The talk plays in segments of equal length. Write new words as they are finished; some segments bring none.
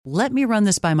"Let me run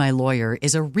this by my lawyer"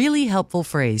 is a really helpful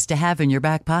phrase to have in your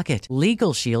back pocket.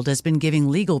 Legal Shield has been giving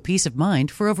legal peace of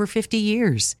mind for over 50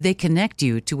 years. They connect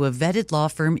you to a vetted law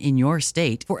firm in your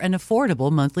state for an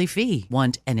affordable monthly fee.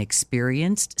 Want an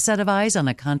experienced set of eyes on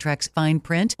a contract's fine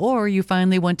print? Or you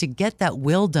finally want to get that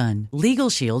will done?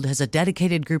 Legal Shield has a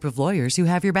dedicated group of lawyers who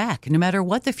have your back, no matter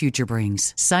what the future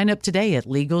brings. Sign up today at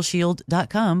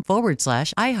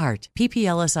LegalShield.com/iHeart.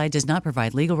 PPLSI does not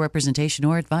provide legal representation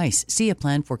or advice. See a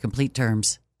plan for complete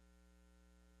terms.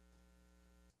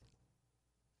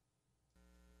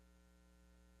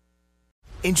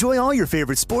 Enjoy all your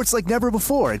favorite sports like never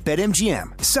before at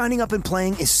BetMGM. Signing up and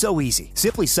playing is so easy.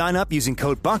 Simply sign up using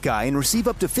code Buckeye and receive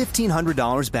up to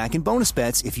 $1,500 back in bonus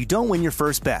bets if you don't win your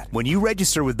first bet. When you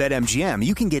register with BetMGM,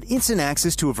 you can get instant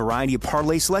access to a variety of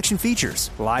parlay selection features,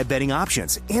 live betting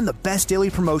options, and the best daily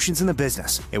promotions in the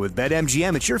business. And with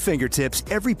BetMGM at your fingertips,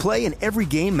 every play and every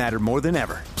game matter more than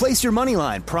ever. Place your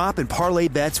moneyline, prop, and parlay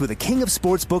bets with the king of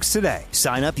sportsbooks today.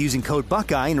 Sign up using code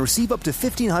Buckeye and receive up to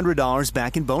 $1,500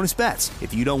 back in bonus bets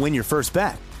if you don't win your first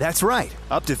bet. That's right,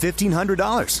 up to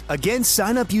 $1,500. Again,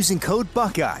 sign up using code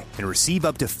Buckeye and receive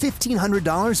up to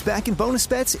 $1,500 back in bonus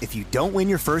bets if you don't win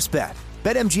your first bet.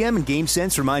 BetMGM and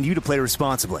GameSense remind you to play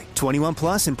responsibly. 21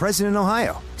 plus and present in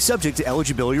Ohio. Subject to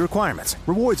eligibility requirements.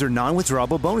 Rewards are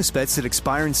non-withdrawable bonus bets that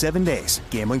expire in 7 days.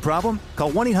 Gambling problem?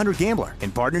 Call 1-800-GAMBLER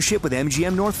in partnership with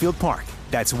MGM Northfield Park.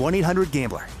 That's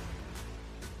 1-800-GAMBLER.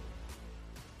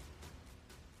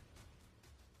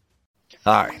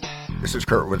 Hi, this is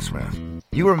Kurtwood Smith.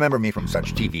 You remember me from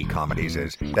such TV comedies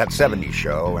as That 70s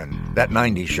Show and That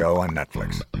 90s Show on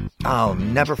Netflix. I'll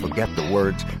never forget the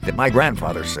words that my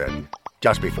grandfather said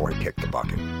just before he kicked the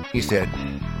bucket. He said,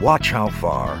 "Watch how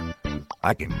far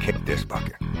I can kick this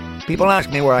bucket." People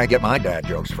ask me where I get my dad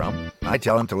jokes from. I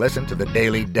tell them to listen to the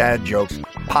Daily Dad Jokes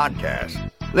podcast.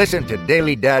 Listen to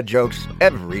Daily Dad Jokes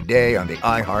every day on the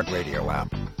iHeartRadio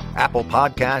app, Apple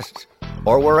Podcasts,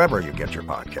 or wherever you get your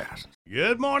podcasts.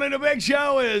 Good morning, the Big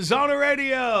Show is on the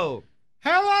radio.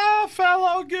 Hello,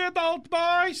 fellow good old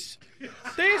boys.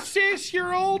 This is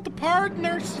your old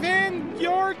partner, Sven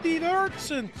Jordi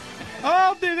Lurtzen,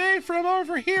 all the way from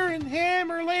over here in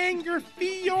Hammerlanger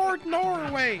Fjord,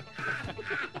 Norway.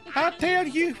 I'll tell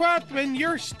you what, when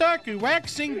you're stuck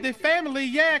waxing the family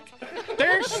yak,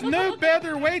 there's no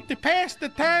better way to pass the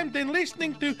time than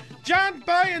listening to John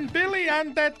Boy and Billy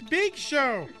on that Big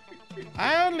Show.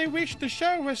 I only wish the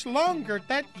show was longer.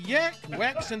 That yak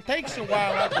waxing takes a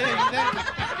while, I'll tell you that.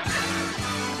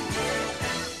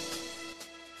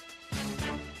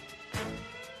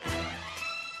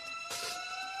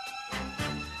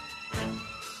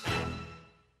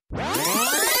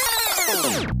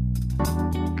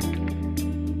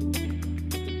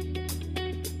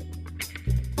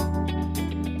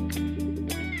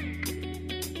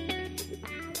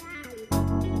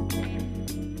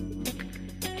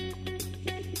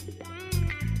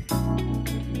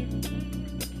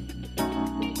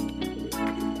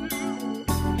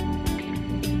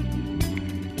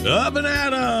 Up and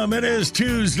Adam, it is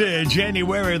Tuesday,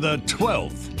 January the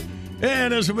 12th.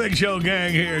 And it's a Big Show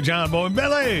gang here, John Boy and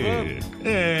Billy.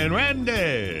 And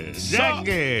Randy.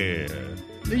 Jackie.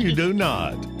 You do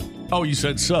not. Oh, you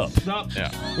said sup. Sup. Yeah.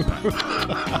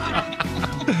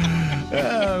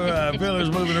 All right, Billy's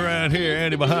moving around here.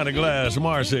 Andy behind the glass.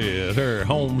 Marcy at her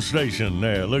home station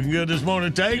there. Looking good this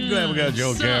morning, Tate. Glad we got you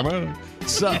on camera.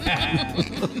 Sup.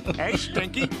 Hey,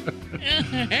 Stinky.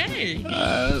 Hey.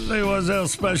 Let's see what's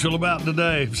else special about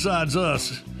today besides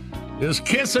us. It's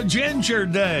Kiss a Ginger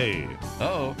Day.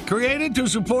 Oh. Created to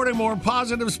support a more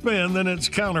positive spin than its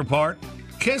counterpart,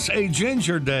 Kiss a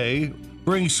Ginger Day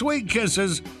brings sweet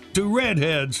kisses to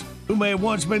redheads who may have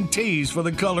once been teased for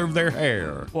the color of their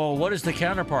hair. Well, what is the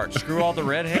counterpart? Screw all the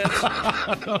redheads?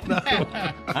 I don't know.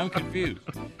 I'm confused.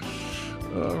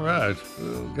 All right.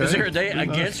 Okay. Is there a day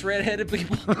against redheaded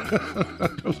people?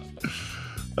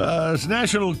 It's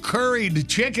National Curried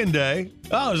Chicken Day.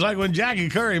 Oh, it's like when Jackie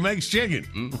Curry makes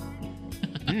chicken.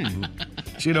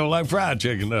 She don't like fried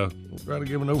chicken, though. We'll try to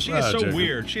give her no She fried is so chicken.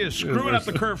 weird. She is screwing up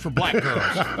the curve for black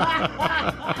girls.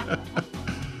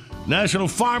 National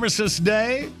Pharmacist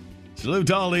Day. Salute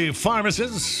to all the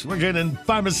pharmacists working in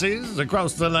pharmacies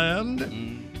across the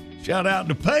land. Shout out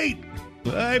to Pate.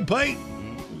 Hey, Pate.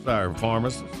 Who's our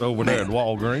pharmacist over there at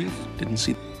Walgreens? Didn't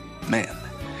see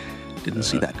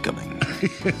that coming.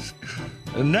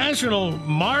 National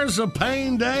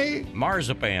Marzipan Day.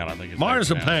 Marzipan, I think it's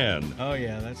Marzipan. Oh,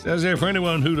 yeah. That's As if for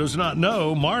anyone who does not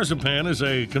know, marzipan is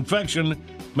a confection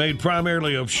made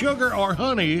primarily of sugar or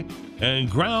honey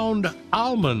and ground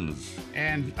almonds.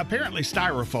 and apparently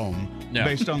styrofoam, Yeah.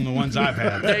 based on the ones I've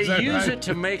had. They use it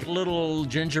to make little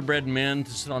gingerbread men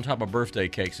to sit on top of birthday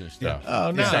cakes and stuff. Oh,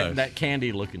 It's nice. that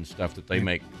candy-looking stuff that they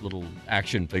make little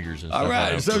action figures and stuff. All right,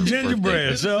 out of so for birthday gingerbread.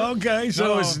 cakes. So, okay, so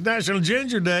No. it's National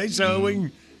Ginger Day, so we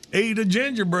can eat a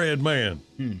gingerbread man.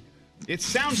 It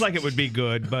sounds like it would be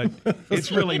good, but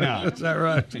it's really not. Is that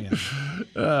right?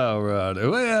 All right.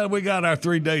 Well, we got our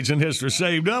 3 dates in history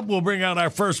saved up. We'll bring out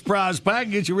our first prize pack,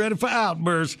 get you ready for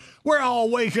Outbursts. We're all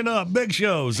waking up. Big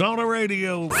Show's on the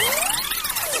radio.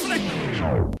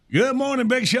 Good morning,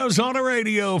 Big Show's on the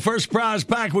radio. First prize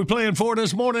pack we playing for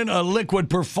this morning, a Liquid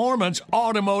Performance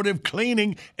automotive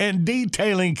cleaning and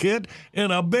detailing kit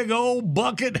in a big old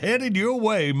bucket headed your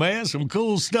way, man. Some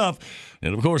cool stuff.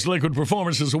 And, of course, Liquid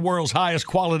Performance is the world's highest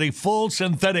quality full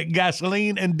synthetic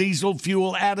gasoline and diesel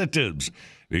fuel additives.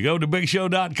 If you go to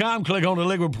BigShow.com, click on the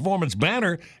Liquid Performance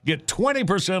banner, get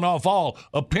 20% off all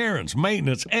appearance,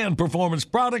 maintenance, and performance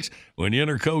products when you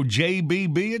enter code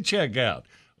JBB at checkout.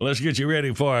 Let's get you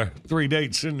ready for our 3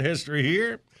 dates in history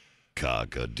here.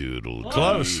 Cock-a-doodle.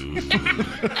 Close. All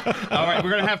right, we're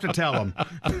going to have to tell them.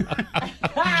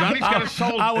 Johnny's got a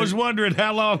soul. I was wondering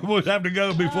how long we'd have to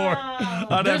go before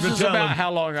I'd This have is to tell about him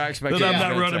how long I expect that it I'm to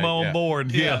not running take. my own board.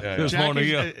 This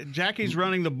morning, Jackie's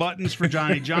running the buttons for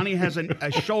Johnny. Johnny has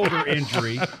a shoulder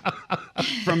injury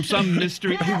from some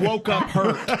mystery. He woke up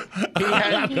hurt.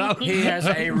 He has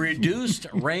a reduced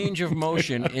range of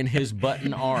motion in his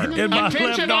button arm. In my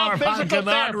Attention, left arm, all I physical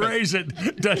cannot therapy. raise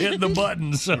it to hit the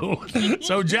button.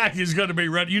 So Jackie's going to be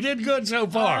ready. You did good so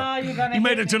far. Oh, you're gonna You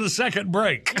made hit it to the second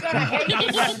break.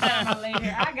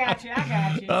 I got you.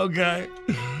 Okay.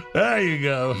 There you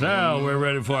go. Now we're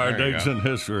ready for our There you dates go. in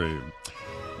history.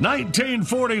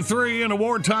 1943, in a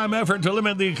wartime effort to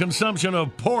limit the consumption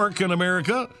of pork in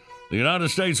America, the United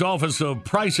States Office of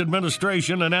Price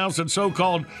Administration announced that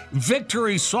so-called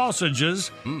Victory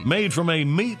sausages made from a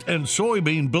meat and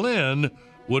soybean blend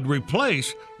would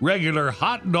replace regular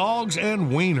hot dogs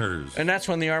and wieners. And that's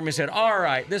when the Army said, all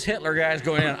right, this Hitler guy's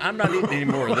going in. I'm not eating any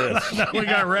more of this. Now we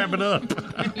got to wrap it up.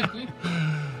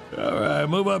 All right,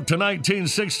 move up to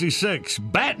 1966.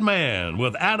 Batman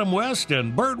with Adam West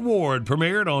and Burt Ward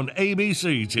premiered on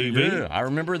ABC TV. Yeah, I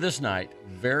remember this night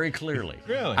very clearly.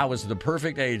 Really? I was the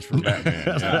perfect age for Batman.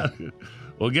 Yeah.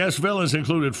 Well, guest villains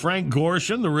included Frank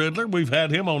Gorshin, the Riddler. We've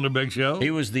had him on the Big Show.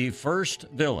 He was the first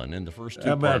villain in the first two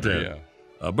How about parts. that?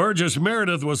 Burgess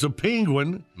Meredith was the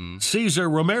Penguin. Cesar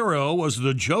Romero was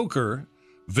the Joker.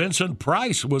 Vincent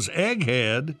Price was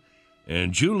Egghead.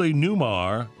 And Julie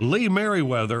Newmar, Lee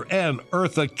Merriweather, and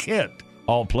Eartha Kitt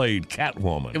all played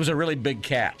Catwoman. It was a really big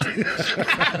cat.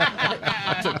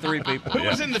 It took 3 people. Who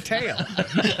was in the tail?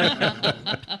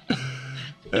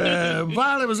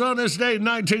 While it was on this date in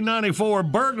 1994,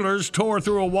 burglars tore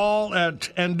through a wall at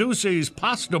Andusi's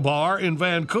Pasta Bar in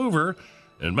Vancouver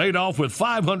and made off with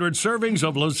 500 servings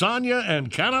of lasagna and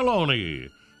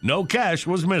cannelloni. No cash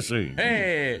was missing.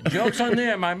 Hey, joke's on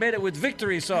them. I made it with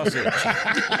victory sausage.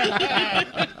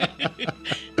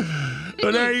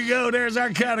 But there you go. There's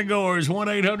our categories.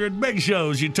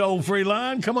 1-800-BIG-SHOWS, your toll-free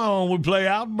line. Come on, we play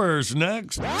Outburst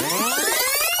next.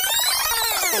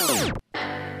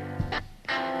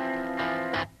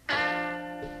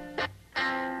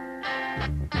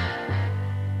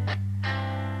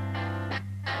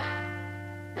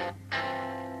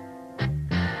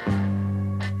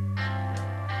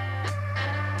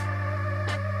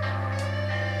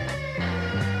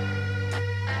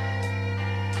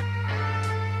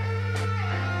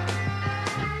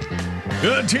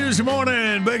 Good Tuesday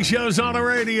morning. Big Show's on the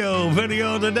radio.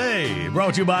 Video of the day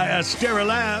brought to you by Astera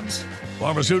Labs.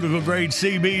 Pharmaceutical grade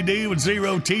CBD with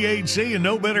 0 THC and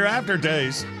no bitter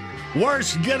aftertaste.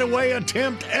 Worst getaway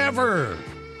attempt ever.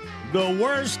 The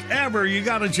worst ever. You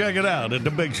got to check it out at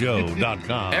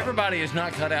thebigshow.com. Everybody is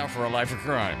not cut out for a life of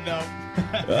crime. No.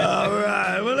 All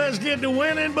right. Well, let's get to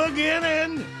winning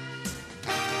beginning.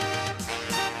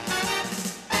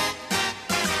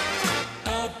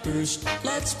 Outburst,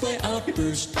 let's play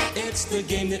Outburst. It's the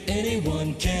game that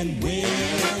anyone can win.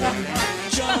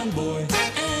 John Boy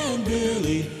and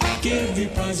Billy give you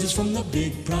prizes from the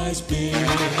big prize bin.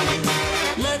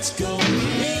 Let's go,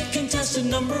 meet contestant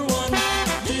number 1.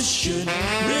 This should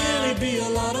really be a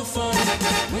lot of fun.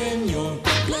 When you're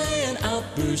playing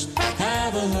Outburst,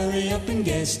 have a hurry up and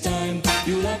guess time.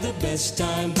 You'll have the best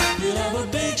time. You'll have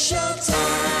a big show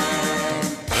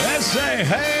time. Let's say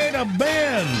hey to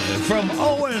Ben from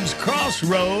Owens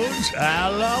Crossroads,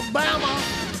 Alabama.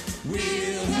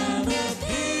 We'll have a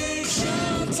big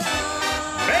show time.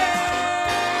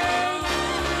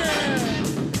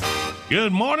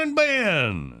 Good morning,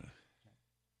 Ben.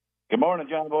 Good morning,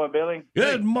 John Boy and Billy.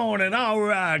 Good morning. All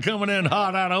right, coming in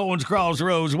hot out of Owens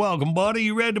Crossroads. Welcome, buddy.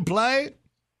 You ready to play?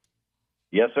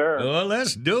 Yes, sir. Well,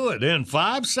 let's do it in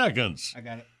 5 seconds. I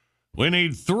got it. We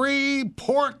need 3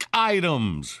 pork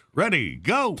items. Ready,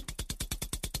 go.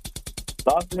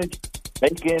 Sausage,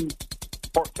 bacon,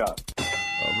 pork chop.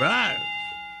 All right.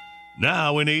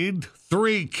 Now we need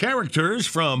 3 characters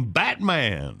from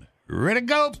Batman. Ready,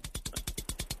 go.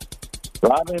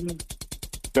 Robin,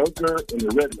 Joker, and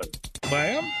the Riddler.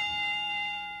 Bam.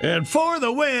 And for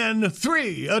the win,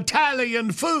 3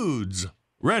 Italian foods.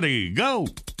 Ready, go.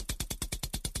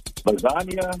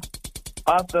 Lasagna,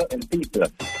 pasta, and pizza.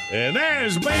 And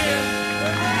there's Ben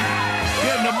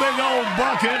getting a big old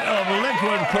bucket of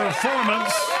liquid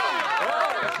performance.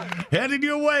 Headed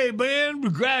your way, Ben.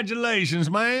 Congratulations,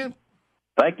 man.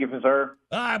 Thank you, sir.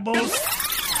 All right, boys.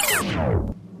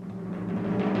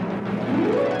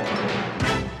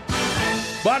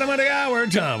 Bottom of the hour,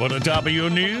 top of the top of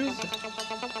your news.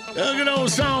 A good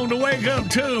old song to wake up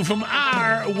to from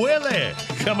our Willie.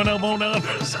 Coming up on the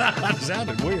other side.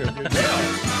 Sounded weird.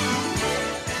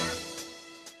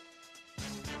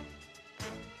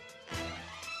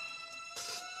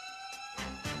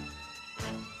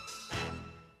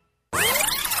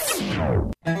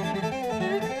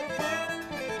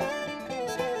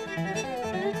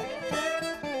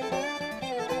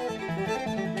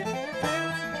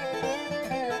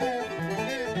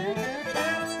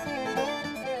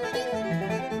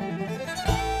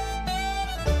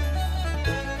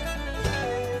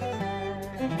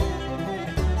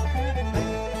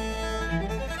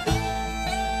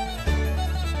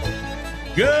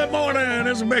 Good morning.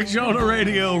 It's a Big Show on the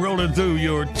radio rolling through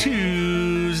your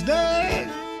Tuesday.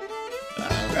 All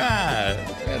right.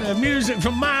 And the music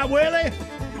from My Willie.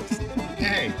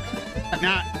 Hey.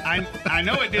 Now, I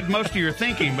know it did most of your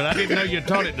thinking, but I didn't know you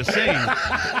taught it to sing.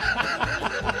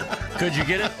 Could you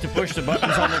get it to push the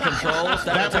buttons on the controls?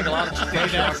 That would take a lot of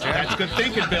pressure off. That's good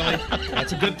thinking, Billy.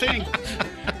 That's a good thing.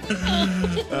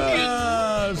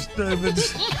 Stupid.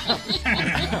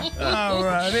 All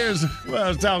right, I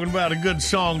was talking about a good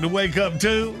song to wake up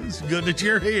to. It's good that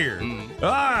you're here. All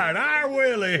right, our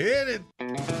Willie, hit it.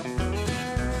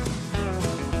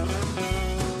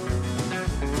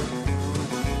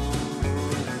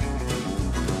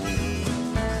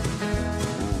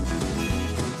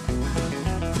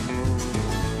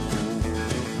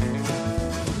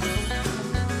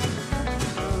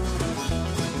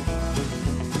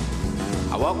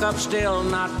 I woke up still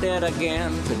not dead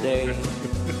again today.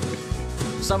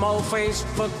 Some old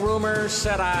Facebook rumors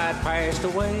said I'd passed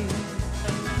away.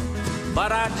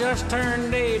 But I just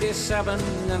turned 87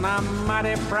 and I'm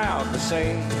mighty proud to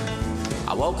say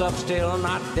I woke up still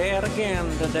not dead again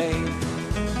today.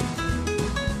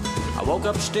 I woke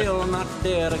up still not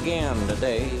dead again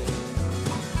today.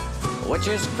 Which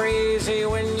is crazy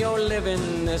when you're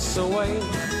living this away.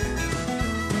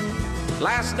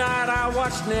 Last night I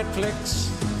watched Netflix,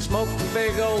 smoked a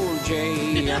big old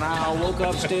J, and I woke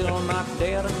up still not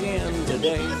dead again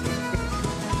today.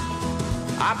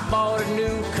 I bought a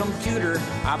new computer,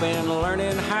 I've been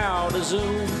learning how to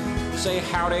Zoom. Say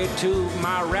howdy to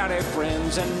my rowdy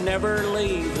friends and never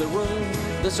leave the room.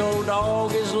 This old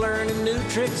dog is learning new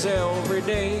tricks every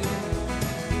day.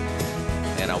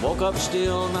 And I woke up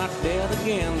still not dead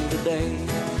again today.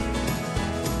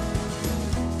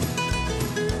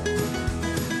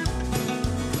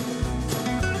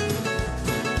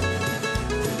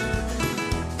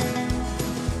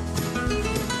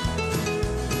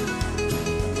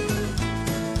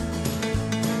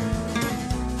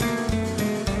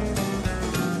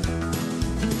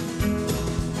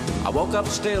 I woke up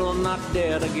still not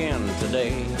dead again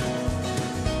today.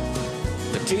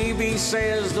 The TV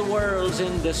says the world's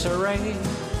in disarray.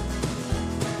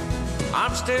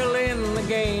 I'm still in the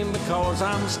game because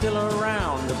I'm still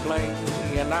around to play.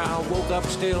 And I woke up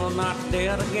still not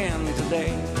dead again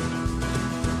today.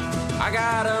 I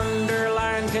got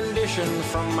underlying conditions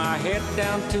from my head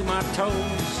down to my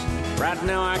toes. Right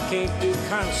now I can't do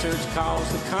concerts cause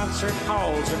the concert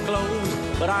halls are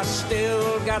closed. But I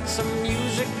still got some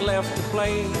music left to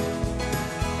play.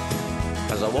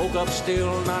 Cause I woke up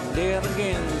still not dead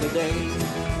again today.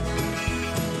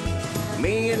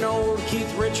 Me and old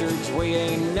Keith Richards, we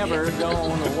ain't never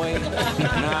gone away.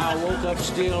 Now I woke up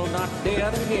still not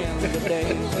dead again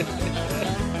today.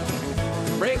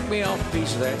 Break me off a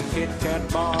piece of that Kit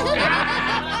Kat bar.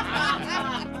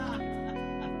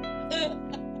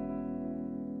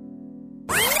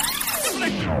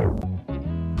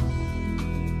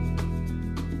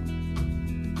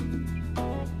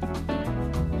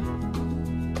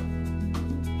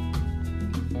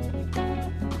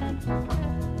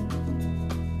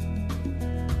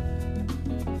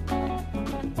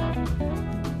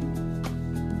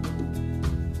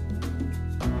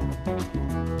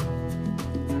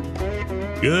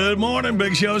 Good morning,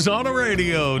 Big Show's on the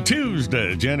radio.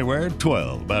 Tuesday, January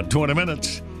 12, about 20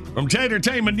 minutes. From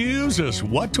Tatertainment News, it's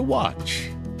What to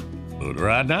Watch. But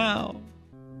right now.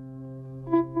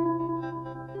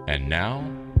 And now,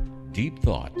 Deep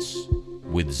Thoughts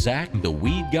with Zach the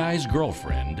Weed Guy's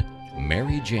girlfriend,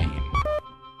 Mary Jane.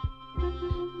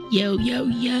 Yo, yo,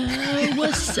 yo,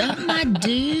 what's up, my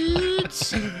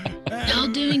dudes? Y'all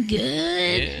doing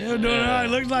good? Yeah, doing all right.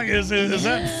 Looks like, is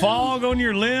that fog on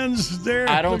your lens there?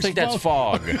 I don't think that's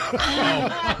fog.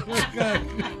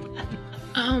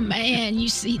 Oh, man, you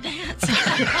see that?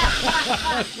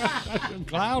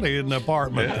 Cloudy in the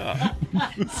apartment. Yeah.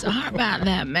 Sorry about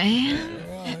that, man.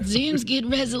 Zoom's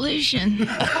good resolution.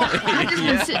 I've just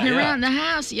been sitting around the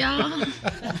house, y'all.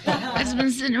 I've just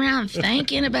been sitting around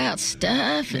thinking about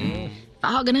stuff and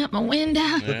fogging up my window.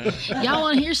 Y'all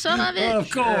want to hear some of it?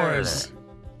 Of course.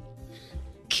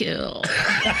 Cool.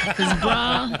 'Cause,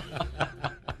 brah,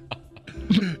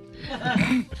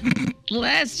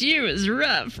 last year was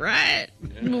rough, right?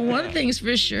 Well, one thing's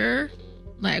for sure,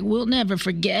 like, we'll never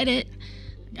forget it.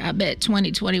 I bet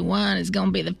 2021 is going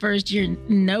to be the first year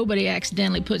nobody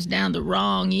accidentally puts down the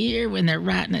wrong year when they're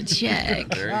writing a check.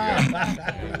 There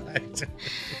you go.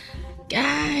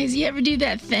 Guys, you ever do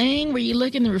that thing where you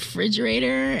look in the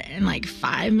refrigerator and like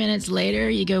 5 minutes later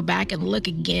you go back and look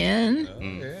again?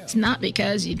 It's not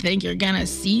because you think you're going to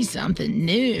see something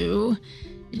new.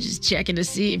 You're just checking to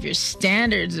see if your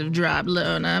standards have dropped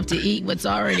low enough to eat what's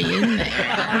already in there.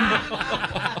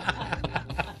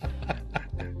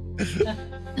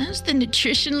 Notice the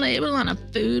nutrition label on a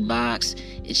food box.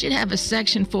 It should have a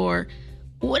section for,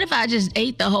 what if I just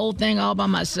ate the whole thing all by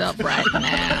myself right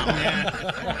now?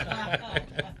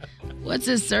 What's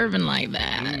a serving like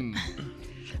that?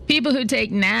 People who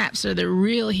take naps are the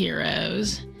real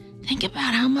heroes. Think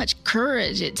about how much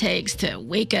courage it takes to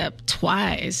wake up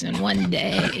twice in one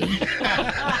day.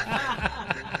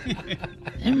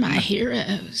 They're my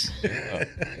heroes.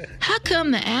 How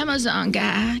come the Amazon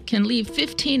guy can leave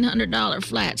 $1,500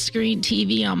 flat screen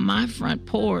TV on my front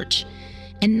porch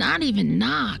and not even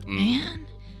knock, man?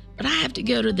 But I have to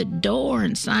go to the door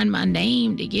and sign my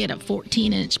name to get a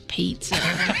 14-inch pizza.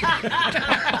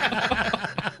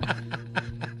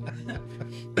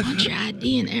 Want your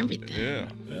ID and everything. Yeah.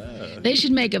 They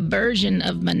should make a version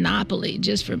of Monopoly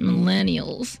just for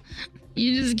millennials.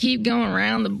 You just keep going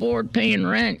around the board paying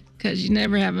rent because you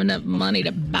never have enough money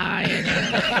to buy it.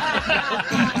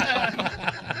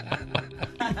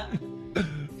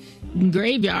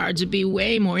 Graveyards would be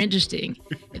way more interesting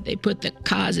if they put the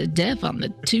cause of death on the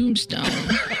tombstone.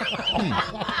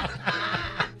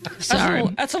 Sorry,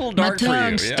 that's a little dark for you. My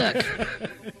tongue stuck.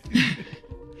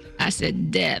 I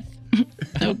said death.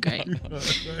 Okay.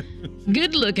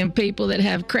 Good-looking people that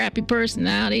have crappy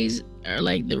personalities are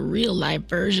like the real-life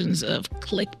versions of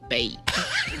clickbait.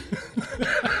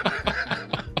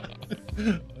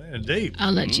 Man, deep.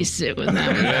 I'll let you sit with that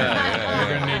one.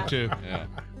 You're going to need to. Yeah.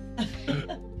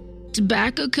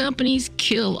 Tobacco companies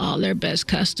kill all their best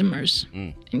customers.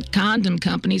 And condom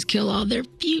companies kill all their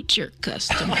future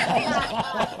customers.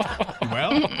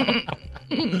 Well,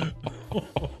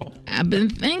 I've been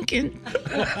thinking.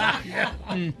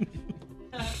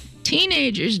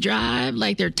 Teenagers drive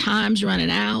like their time's running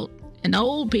out, and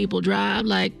old people drive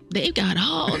like they've got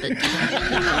all the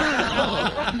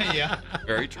time. yeah.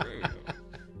 Very true.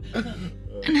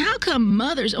 And how come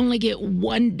mothers only get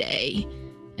one day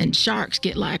and sharks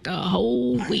get like a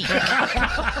whole week?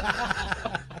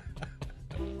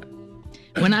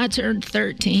 When I turned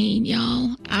 13,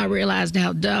 y'all, I realized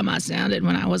how dumb I sounded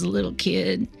when I was a little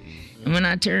kid. And when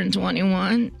I turned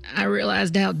 21, I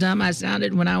realized how dumb I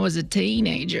sounded when I was a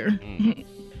teenager.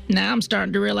 Now I'm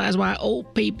starting to realize why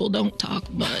old people don't talk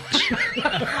much.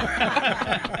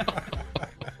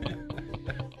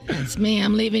 That's me.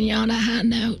 I'm leaving y'all on a high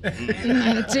note.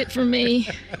 That's it for me.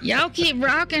 Y'all keep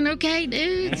rocking, okay,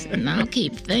 dudes? And I'll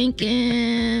keep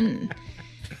thinking.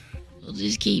 We'll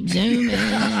just keep zooming.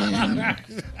 I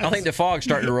think the fog's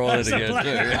starting to roll in again,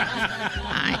 too.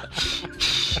 Bye.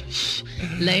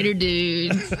 Later,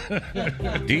 dudes.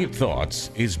 Deep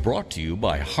Thoughts is brought to you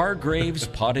by Hargrave's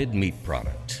Potted Meat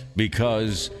Product.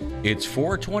 Because it's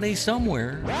 420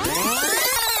 somewhere.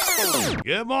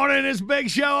 Good morning, it's Big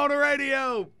Show on the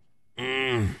radio.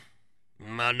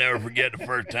 I'll never forget the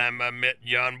first time I met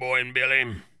John Boy and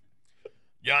Billy.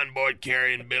 John Boy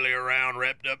carrying Billy around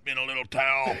wrapped up in a little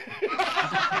towel.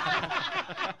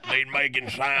 They'd making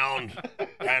sounds,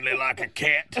 kindly like a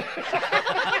cat.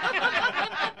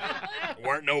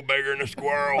 Weren't no bigger than a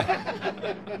squirrel.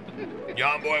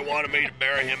 John Boy wanted me to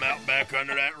bury him out back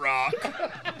under that rock,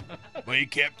 but he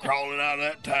kept crawling out of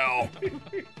that towel.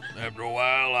 After a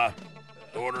while, I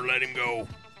Order let him go.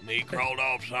 And he crawled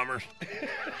off, Summers.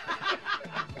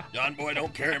 John Boy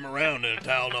don't carry him around in a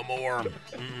towel no more.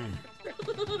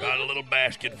 Got a little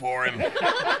basket for him.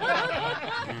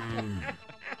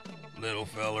 Little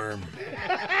feller.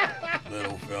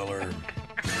 Little feller.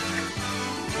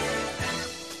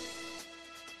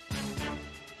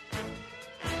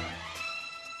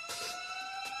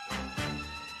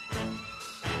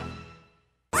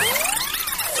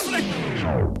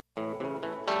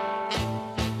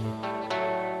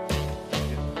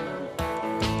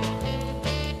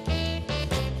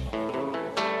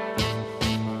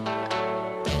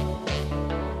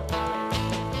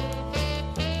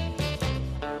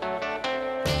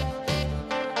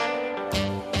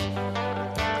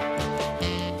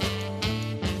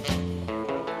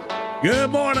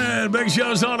 Good morning. Big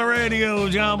Show's on the radio.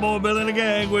 John Boy, Billy, and the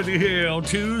gang with you here on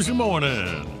Tuesday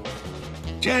morning.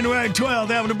 January 12th,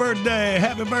 having a birthday.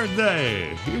 Happy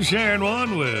birthday. You're sharing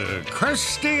one with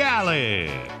Kirstie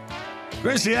Alley.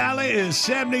 Kirstie Alley is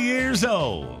 70 years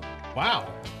old.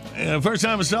 Wow. And the first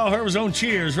time I saw her was on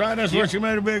Cheers, right? That's where she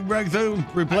made a big breakthrough,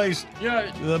 replaced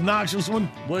the obnoxious one.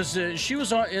 She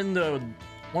was in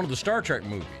one of the Star Trek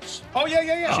movies. Oh,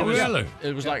 yeah. Oh, really?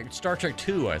 It was like Star Trek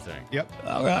 2, I think. Yep.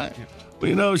 All right. Well,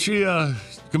 you know, she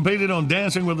competed on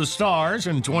Dancing with the Stars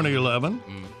in 2011.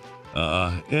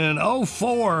 In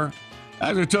 04,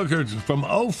 actually took her from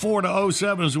 04 to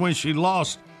 07 is when she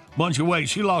lost a bunch of weight.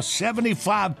 She lost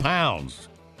 75 pounds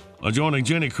joining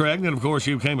Jenny Craig. And, of course,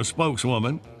 she became a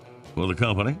spokeswoman for the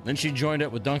company. Then she joined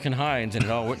up with Duncan Hines, and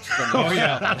it all went from Oh,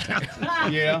 yeah.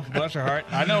 Yeah, bless her heart.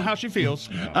 I know how she feels.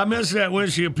 I missed that when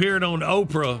she appeared on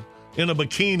Oprah in a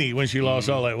bikini when she lost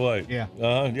all that weight. Yeah.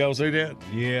 Y'all see that?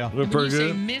 Yeah. Look pretty When you say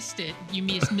good. missed it, you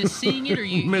miss seeing it, or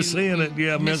you Miss seeing it,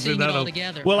 yeah, missed it. seeing it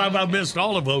altogether? Well, I've missed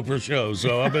all of Oprah's shows,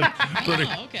 so I've been pretty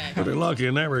okay. lucky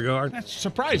in that regard. That's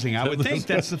surprising. I would think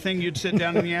that's the thing you'd sit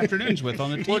down in the afternoons with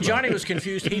on the TV. Well, Johnny was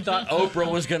confused. He thought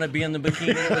Oprah was going to be in the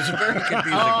bikini. It was very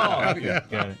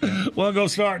confusing. Well, go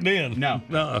start then.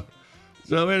 No.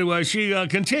 So anyway, she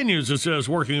continues, it says,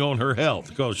 working on her health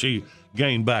because she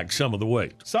gained back some of the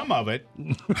weight. Some of it.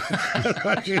 No.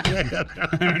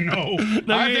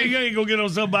 Now, you ain't going to get on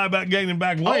somebody about gaining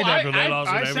back weight after they lost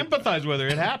it. I sympathize with her.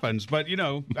 It happens. But,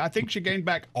 I think she gained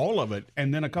back all of it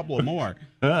and then a couple of more.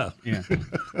 Yeah.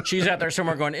 She's out there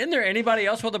somewhere going, isn't there anybody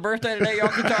else with a birthday today y'all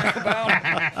can talk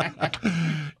about?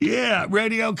 Yeah,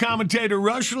 radio commentator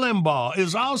Rush Limbaugh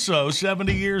is also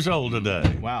 70 years old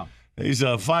today. Wow. He's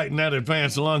fighting that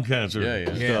advanced lung cancer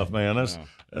stuff, man.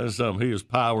 That's something. He is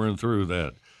powering through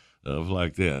that, stuff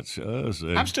like that. So,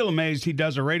 I'm still amazed he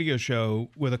does a radio show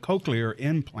with a cochlear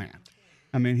implant.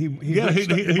 I mean, he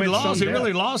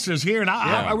really lost his hearing.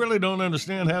 I really don't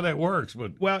understand how that works.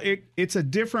 But it's a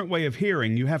different way of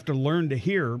hearing. You have to learn to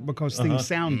hear because things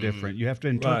sound different. You have to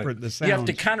interpret the sound. You have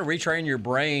to kind of retrain your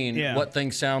brain what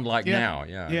things sound like now.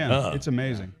 Yeah, it's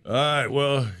amazing. All right,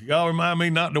 well, y'all remind me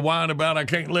not to whine about I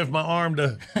can't lift my arm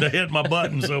to hit my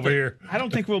buttons over here. I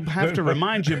don't think we'll have to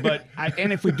remind you,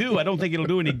 and if we do, I don't think it'll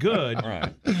do any good.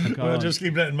 Right. Well, just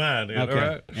keep that in mind. Okay. All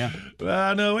right? Yeah. Well,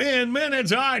 I know in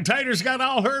minutes. All right, Tater's got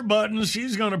all her buttons.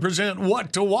 She's going to present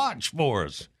what to watch for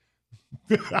us.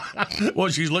 Well,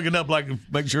 she's looking up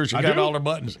make sure she got all her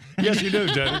buttons. Yes, you do,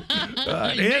 Tater.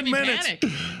 In minutes. Panic.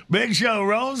 Big Show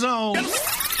rolls on.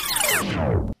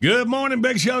 Good morning,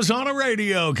 Big Show's on the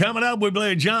radio. Coming up, we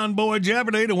play John Boy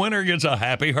Jeopardy. The winner gets a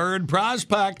Happy Herd prize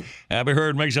pack. Happy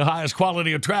Herd makes the highest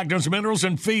quality attractants, minerals,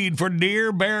 and feed for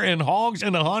deer, bear, and hogs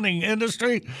in the hunting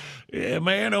industry. Yeah,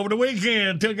 man, over the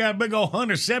weekend, took out a big old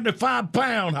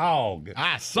 175-pound hog.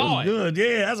 I saw it. Good,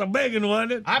 yeah, that's a big one,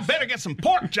 wasn't it? I better get some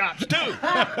pork chops, too.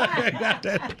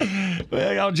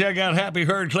 Well, y'all check out Happy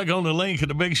Herd. Click on the link at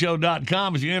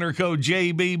thebigshow.com. If you enter code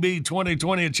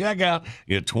JBB2020 at checkout,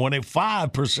 get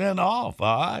 25% off,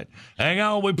 all right? Hang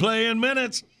on, we play in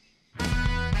minutes.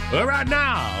 Well, right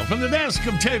now, from the desk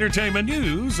of Tatertainment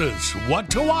News, it's What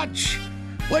to Watch.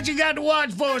 What you got to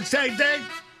watch for us, Tay-Tay?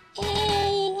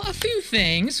 Oh, a few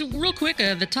things. Real quick,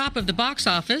 the top of the box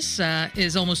office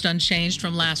is almost unchanged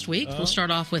from last week. We'll start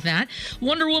off with that.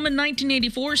 Wonder Woman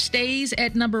 1984 stays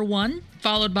at number 1,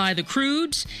 followed by The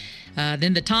Croods.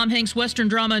 Then the Tom Hanks Western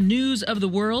drama News of the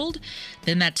World.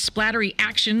 Then that splattery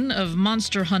action of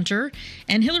Monster Hunter.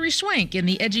 And Hilary Swank in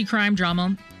the edgy crime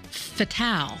drama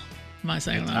Fatale. Am I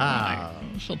saying that?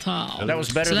 Fatale. That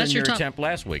was better than your attempt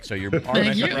last week, so you're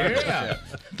Thank you. Yeah.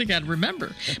 think I'd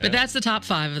remember. But that's the top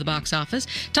 5 of the box office.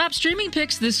 Top streaming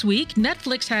picks this week.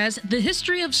 Netflix has The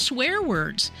History of Swear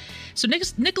Words. So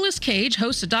Nicolas Cage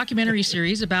hosts a documentary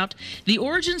series about the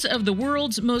origins of the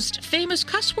world's most famous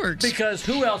cuss words. Because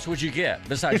who else would you get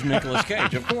besides Nicolas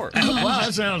Cage, of course? Well,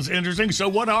 that sounds interesting. So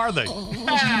what are they?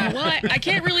 Well, I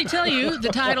can't really tell you the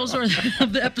titles or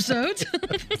of the episodes.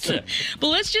 But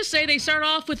let's just say they start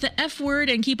off with the F word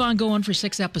and keep on going for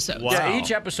 6 episodes. Wow. Yeah,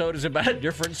 each episode is about a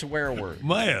different swear word.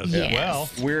 Man, yes. Well,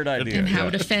 weird idea. And how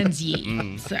it offends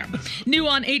ye. So, new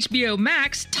on HBO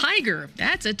Max, Tiger.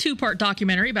 That's a 2-part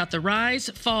documentary about the rise,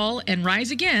 fall, and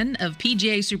rise again of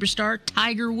PGA superstar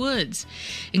Tiger Woods,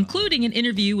 including an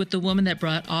interview with the woman that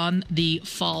brought on the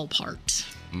fall part.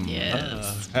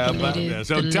 Yes. How about that?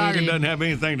 So Tiger doesn't have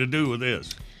anything to do with this.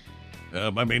 He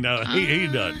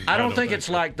doesn't. I don't think it's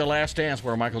like The Last Dance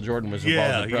where Michael Jordan was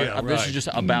involved. Right. This is just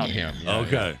about him.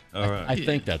 Okay. All right. I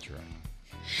think that's right.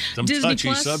 Some Disney touchy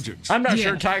Plus? subjects. I'm not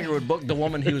sure Tiger would book the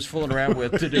woman he was fooling around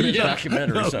with to do his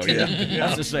documentary. So,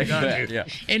 that's a safe bet. Yeah.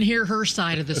 And hear her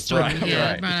side of the story. Right, yeah,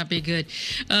 right. it might not be good.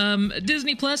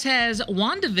 Disney Plus has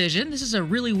WandaVision. This is a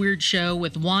really weird show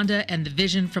with Wanda and the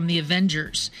Vision from the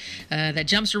Avengers that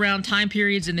jumps around time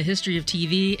periods in the history of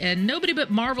TV, and nobody but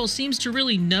Marvel seems to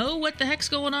really know what the heck's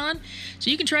going on. So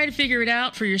you can try to figure it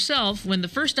out for yourself when the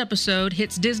first episode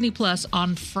hits Disney Plus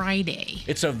on Friday.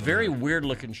 It's a very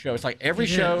weird-looking show. It's like every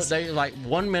show, they like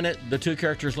 1 minute the two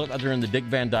characters look like they're in the Dick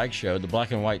Van Dyke Show, the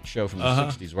black and white show from the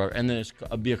 60s, and then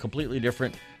it'll be a completely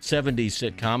different 70s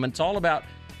sitcom. And it's all about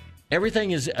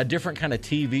everything is a different kind of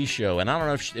TV show. And I don't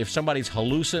know if somebody's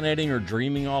hallucinating or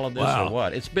dreaming all of this or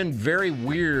what. It's been very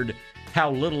weird how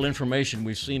little information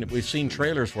we've seen. We've seen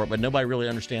trailers for it, but nobody really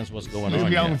understands what's going on.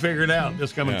 Maybe y'all can figure it out.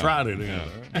 Just come and try it.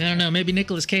 I don't know. Maybe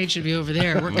Nicolas Cage should be over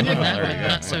there working on that one.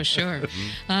 Not so sure.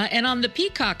 And on the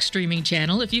Peacock streaming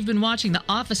channel, if you've been watching The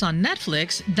Office on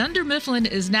Netflix, Dunder Mifflin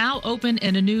is now open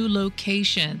in a new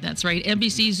location. That's right.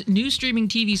 NBC's new streaming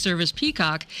TV service,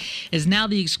 Peacock, is now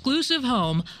the exclusive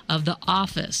home of The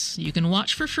Office. You can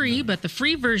watch for free, but the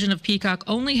free version of Peacock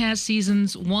only has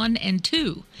seasons 1 and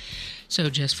 2. So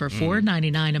just for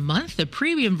 $4.99 a month, the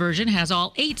premium version has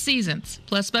all 8 seasons,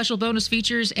 plus special bonus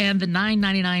features, and the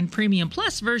 $9.99 Premium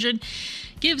Plus version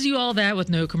gives you all that with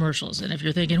no commercials. And if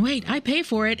you're thinking, wait, I pay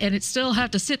for it and it still have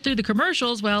to sit through the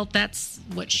commercials, well, that's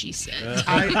what she said.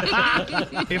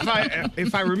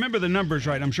 If I remember the numbers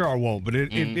right, I'm sure I won't, but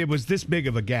it was this big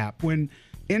of a gap. When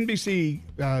NBC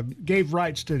gave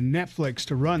rights to Netflix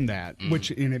to run that,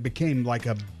 and it became like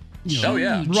a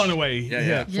runaway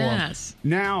hit for them.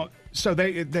 Now, so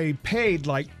they paid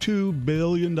like $2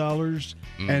 billion,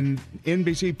 and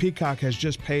NBC Peacock has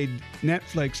just paid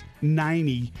Netflix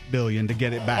 $90 billion to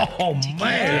get it back. Oh,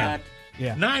 man.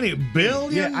 Yeah. $90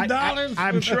 billion?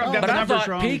 I'm sure I've got the numbers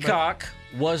wrong. Peacock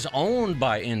was owned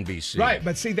by NBC. Right,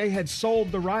 but see, they had sold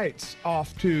the rights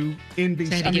off to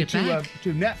NBC,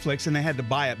 to Netflix, and they had to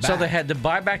buy it back. So they had to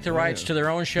buy back the rights to their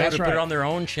own show put it on their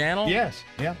own channel? Yes,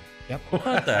 Yep.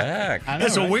 What the heck?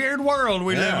 It's a weird world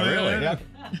we live in. Really. Yeah.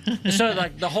 So,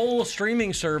 like, the whole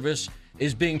streaming service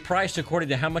is being priced according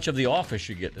to how much of The Office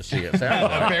you get to see. It sounds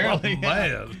like. Apparently,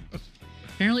 man.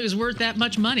 Apparently, it was worth that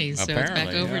much money, so it's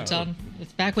back over.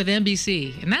 It's back with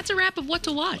NBC, and that's a wrap of what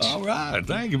to watch. All right,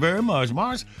 thank you very much,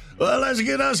 Mars. Well, let's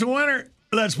get us a winner.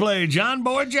 Let's play John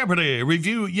Boy Jeopardy.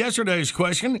 Review yesterday's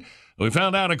question. We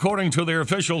found out, according to their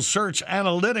official search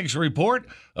analytics report,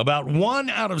 about 1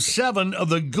 out of 7 of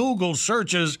the Google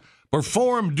searches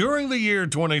performed during the year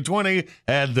 2020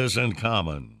 had this in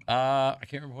common. I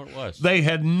can't remember what it was. They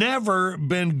had never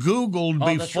been Googled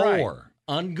before. That's right.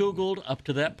 Ungoogled up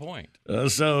to that point.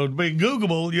 So to be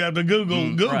Googleable, you have to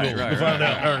Google to find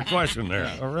out our question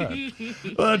there. All right.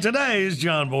 Well, today's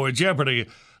John Boy Jeopardy.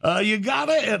 You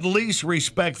gotta at least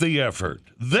respect the effort.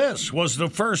 This was the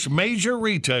first major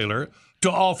retailer to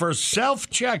offer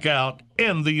self-checkout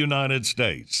in the United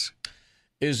States.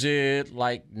 Is it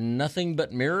like nothing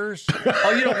but mirrors?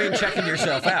 Oh, you don't mean checking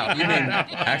yourself out. You mean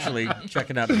actually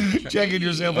checking out. Checking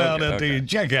yourself out at the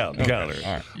checkout counter.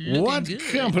 All right. What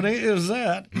company is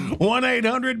that?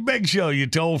 1-800-BIG-SHOW, you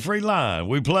toll-free line.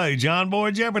 We play John Boy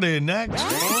Jeopardy next.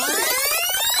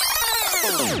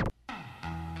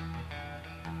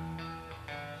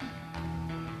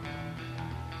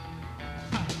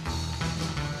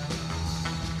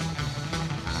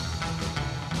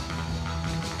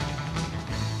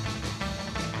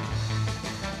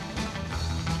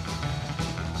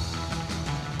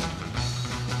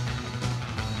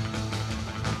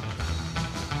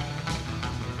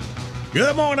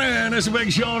 Good morning. It's a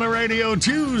Big Show on the radio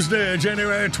Tuesday,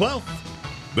 January 12th.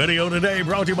 Video today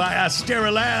brought to you by Astera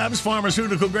Labs,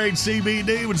 pharmaceutical-grade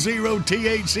CBD with 0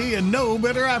 THC and no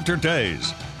bitter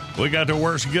aftertaste. We got the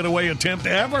worst getaway attempt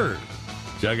ever.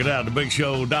 Check it out at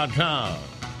thebigshow.com.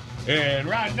 And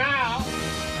right now,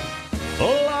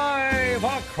 live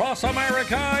across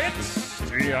America, it's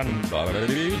Gianni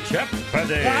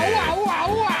Jeopardy. Wow,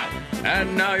 wow, wow.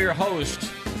 And now your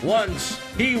host. Once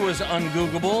he was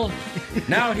ungoogable,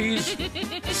 now he's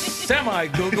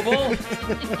semi-googable.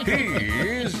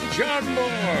 He's John Boy.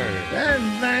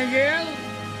 Thank you.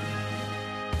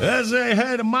 Let's say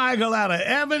hey to Michael out of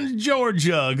Evans,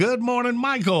 Georgia. Good morning,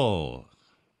 Michael.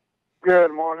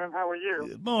 Good morning. How are you?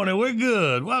 Good morning. We're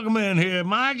good. Welcome in here,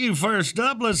 Mike. You first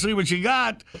up. Let's see what you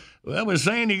got. Well, we're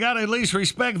saying you got to at least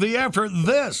respect the effort.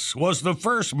 This was the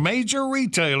first major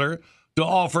retailer to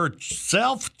offer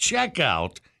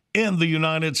self-checkout in the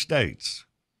United States.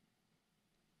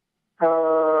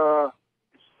 Let's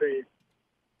see.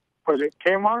 Was it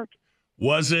Kmart?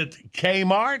 Was it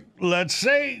Kmart? Let's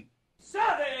see.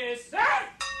 Yes,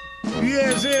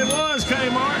 it was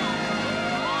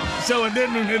Kmart. So it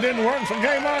didn't work for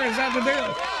Kmart? Is that the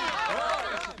deal?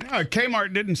 No,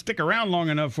 Kmart didn't stick around long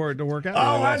enough for it to work out.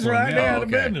 Oh, that's right. They had a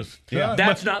business. Yeah.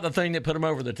 That's not the thing that put them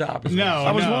over the top. No,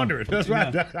 I was wondering. That's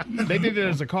right. No. They did it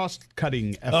as a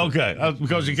cost-cutting effort. Okay,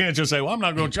 because you can't just say, well, I'm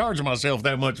not going to charge myself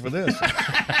that much for this.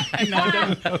 No,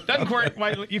 it doesn't work.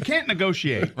 You can't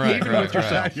negotiate, even with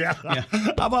yourself. Yeah.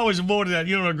 I've always avoided that.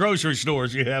 You know, in grocery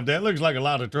stores, you have that. It looks like a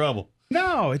lot of trouble.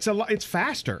 No, it's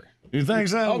faster. You think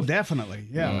so? Oh, definitely.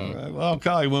 Yeah. Well, I'll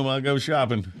call you when I go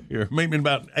shopping. Here, meet me in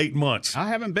about 8 months. I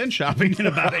haven't been shopping in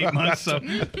about 8 months. So. All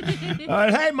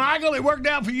right, hey, Michael, it worked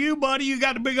out for you, buddy. You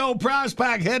got a big old prize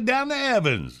pack. Head down to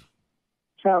Evans.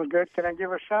 Sounds good. Can I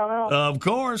give a shout-out? Of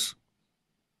course.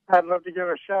 I'd love to give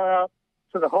a shout-out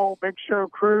to the whole Big Show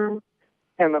crew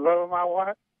and the love of my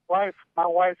wife,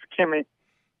 Kimmy.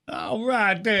 All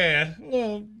right there.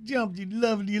 Well, jumped your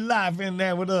loving your life in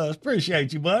there with us.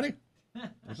 Appreciate you, buddy.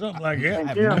 Or something like that.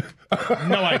 Thank you.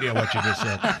 No idea what you just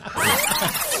said.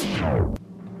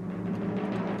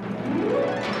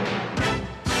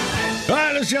 All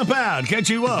right, let's jump out. Catch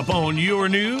you up on your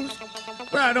news.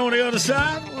 Right on the other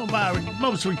side, one of my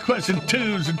most requested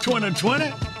tunes in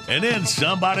 2020. And then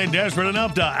somebody desperate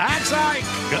enough to act like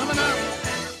coming up.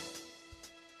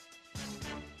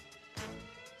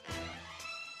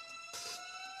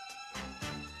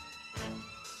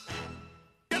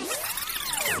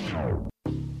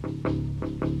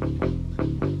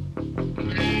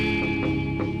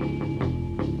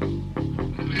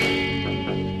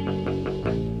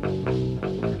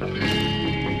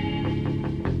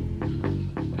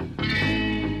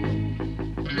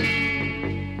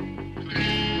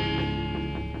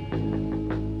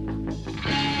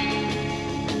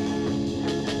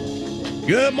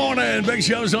 Good morning. Big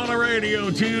Show's on the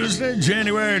radio Tuesday,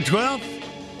 January 12th.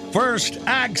 First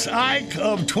Axe Ike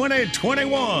of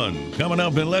 2021. Coming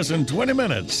up in less than 20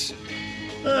 minutes.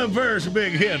 The first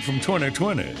big hit from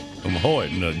 2020 from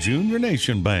Hoyt and the Junior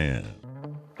Nation Band.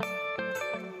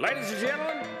 Ladies and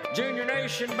gentlemen, Junior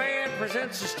Nation Band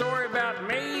presents a story about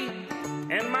me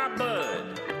and my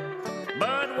bud,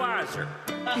 Budweiser.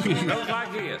 It goes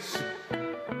like this.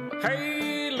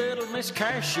 Hey, little Miss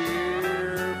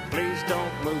Cashier, please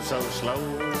don't move so slow.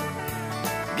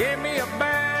 Give me a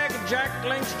bag of Jack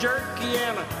Link's jerky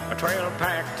and a trailer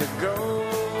pack to go.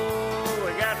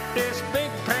 We got this big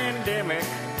pandemic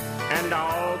and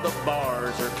all the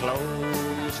bars are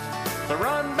closed. So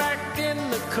run back in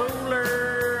the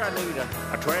cooler, I need a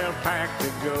 12-pack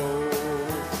to go.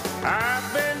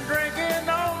 I've been drinking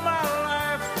all my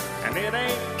life and it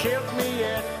ain't killed me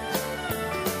yet.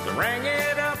 So ring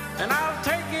it up and I'll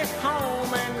take it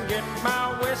home and get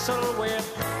my whistle wet.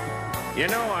 You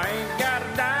know I ain't got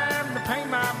a dime to pay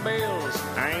my bills,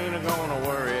 I ain't gonna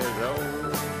worry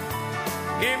though.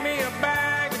 Give me a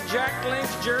bag of Jack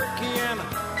Link's jerky and a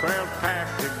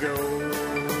 12-pack to go.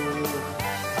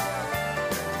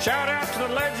 Shout out to the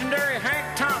legendary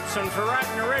Hank Thompson for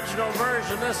writing the original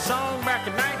version of this song back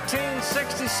in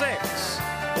 1966,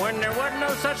 when there wasn't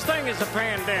no such thing as a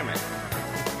pandemic,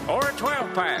 or a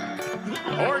 12-pack,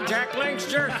 or Jack Link's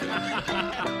jerky.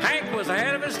 Hank was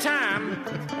ahead of his time,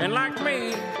 and like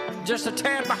me, just a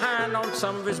tad behind on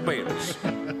some of his bills.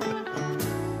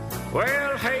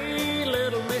 Well, hey,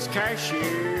 little Miss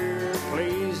Cashier,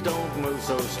 please don't move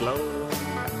so slow.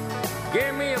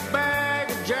 Give me a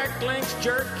bag of Jack Link's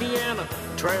jerky and a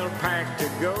 12-pack to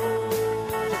go.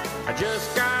 I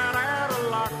just got out of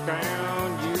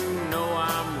lockdown, you know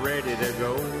I'm ready to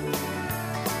go.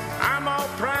 I'm all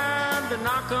primed to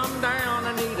knock 'em down,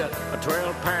 I need a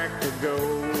 12-pack to go.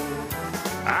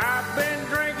 I've been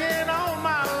drinking all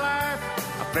my life,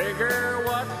 I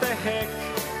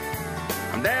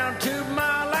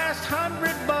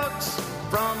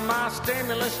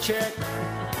stimulus check,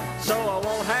 so I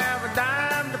won't have a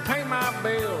dime to pay my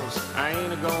bills. I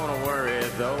ain't gonna worry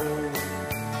though.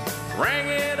 Ring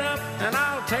it up and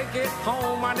I'll take it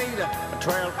home. I need a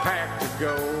 12-pack to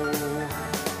go.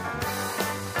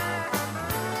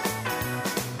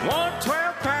 One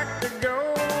 12-pack to go.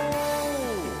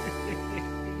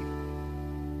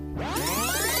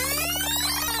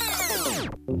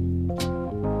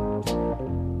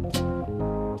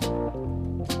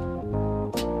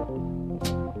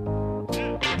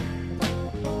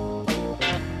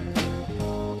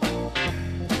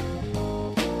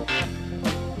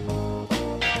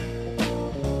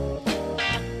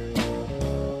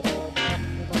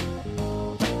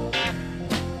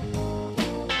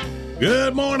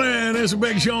 Good morning. It's a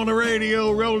Big Show on the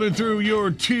radio, rolling through your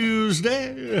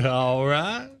Tuesday. All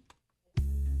right.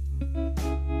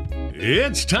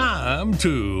 It's time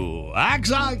to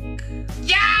Axe Ike.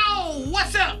 Yo,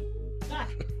 what's up?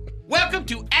 Welcome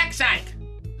to Axe Ike,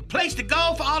 the place to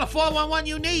go for all the 411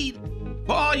 you need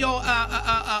for all your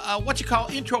what you call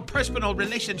interpersonal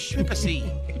relationshipacy.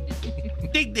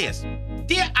 Dig this.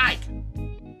 Dear Ike,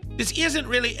 this isn't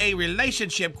really a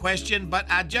relationship question, but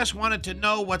I just wanted to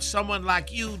know what someone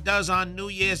like you does on New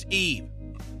Year's Eve.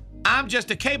 I'm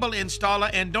just a cable installer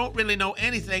and don't really know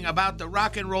anything about the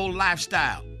rock and roll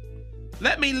lifestyle.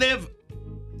 Let me live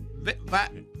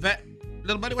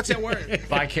little buddy, what's that word?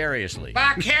 Vicariously.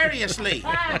 Vicariously.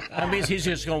 That means he's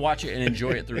just going to watch it and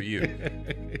enjoy it through you.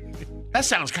 That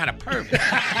sounds kind of pervy.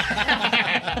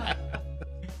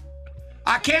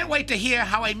 I can't wait to hear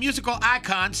how a musical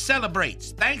icon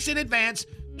celebrates. Thanks in advance,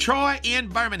 Troy in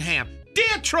Birmingham.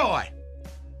 Dear Troy,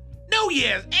 New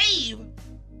Year's Eve?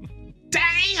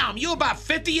 Damn, you about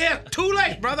 50 years too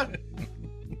late, brother.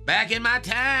 Back in my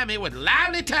time, it was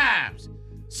lively times.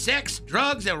 Sex,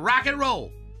 drugs, and rock and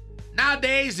roll.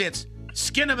 Nowadays, it's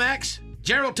Skinamax,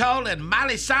 Geritol, and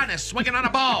Miley Cyrus swinging on a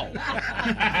ball.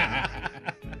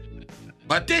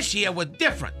 But this year was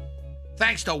different,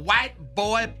 thanks to White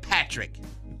Boy Patrick.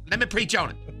 Let me preach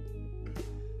on it.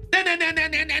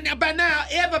 By now,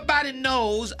 everybody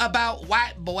knows about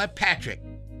White Boy Patrick.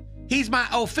 He's my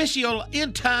official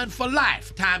intern for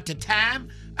life. Time to time,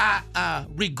 I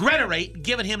regretterate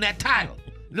giving him that title,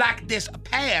 like this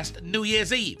past New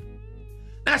Year's Eve.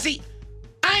 Now, see,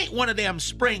 I ain't one of them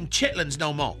spring chitlins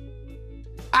no more.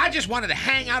 I just wanted to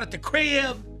hang out at the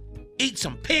crib, eat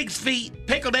some pig's feet,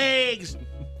 pickled eggs,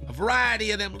 a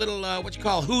variety of them little,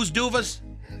 who's doovers.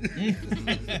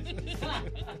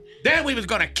 Then we was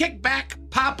gonna kick back,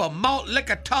 pop a malt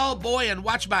liquor tall boy, and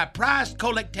watch my prized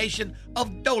collection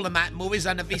of Dolomite movies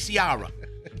on the VCR.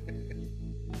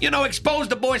 You know, expose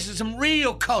the boys to some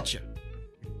real culture.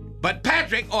 But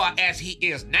Patrick, or as he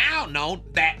is now known,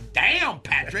 that damn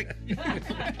Patrick,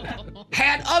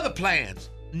 had other plans,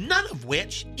 none of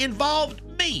which involved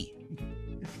me.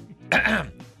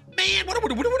 Man,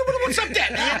 what's up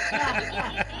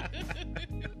that?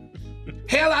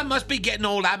 Hell, I must be getting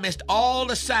old. I missed all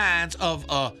the signs of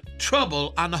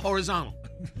trouble on the horizontal.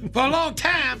 For a long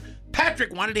time,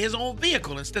 Patrick wanted his own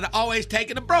vehicle instead of always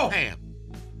taking a Brougham.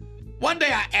 One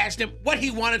day I asked him what he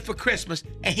wanted for Christmas,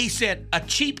 and he said a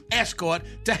cheap Escort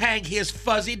to hang his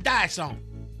fuzzy dice on.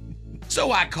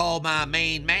 So I called my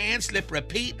main man, Slippery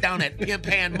Pete, down at Pimp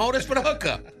Hand Motors for the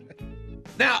hookup.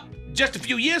 Now, just a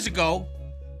few years ago,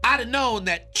 I'd have known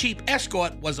that cheap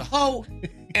Escort was a hoe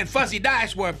and fuzzy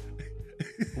dice were,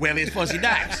 well, it's fuzzy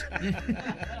dice.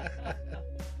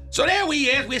 So there we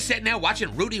is. We're sitting there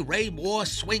watching Rudy Ray Moore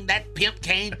swing that pimp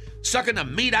cane, sucking the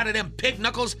meat out of them pig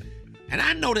knuckles, and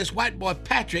I notice White Boy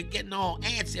Patrick getting all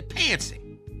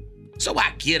antsy-pantsy. So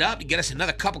I get up to get us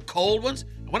another couple cold ones,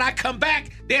 and when I come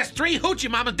back, there's 3 hoochie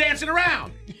mamas dancing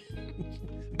around.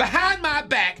 Behind my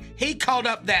back, he called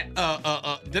up that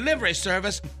delivery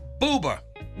service, Boober.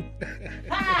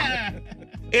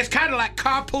 It's kind of like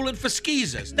carpooling for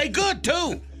skeezers. They good,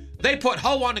 too. They put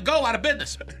Ho on the Go out of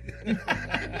business.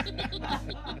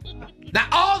 Now,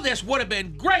 all this would have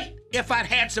been great if I'd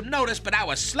had some notice, but I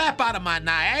was slap out of my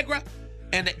Niagara,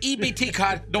 and the EBT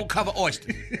card don't cover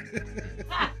oysters.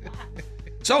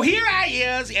 So here I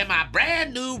is in my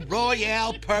brand new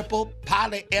Royale Purple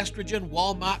polyestrogen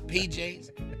Walmart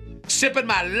PJs, sipping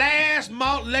my last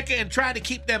malt liquor and trying to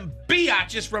keep them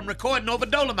biatches from recording over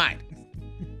Dolomite.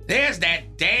 There's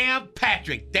that damn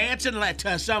Patrick dancing like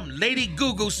to some Lady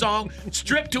Goo-Goo song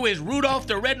stripped to his Rudolph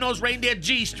the Red-Nosed Reindeer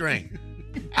G-string.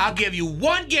 I'll give you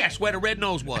one guess where the red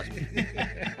nose was.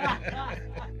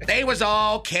 They was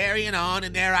all carrying on,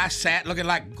 and there I sat looking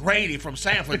like Grady from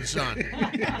Sanford and Son.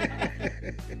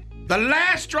 The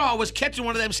last straw was catching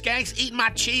one of them skanks eating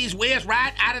my cheese whiz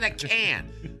right out of the can.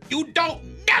 You don't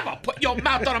never put your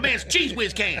mouth on a man's cheese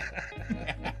whiz can.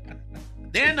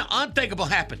 Then the unthinkable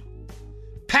happened.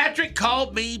 Patrick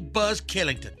called me Buzz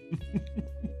Killington.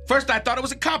 First, I thought it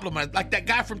was a compliment, like that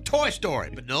guy from Toy Story.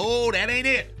 But no, that ain't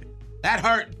it. That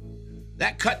hurt.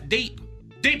 That cut deep.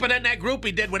 Deeper than that group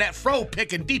he did with that fro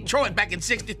pick in Detroit back in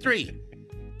 '63.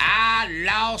 I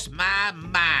lost my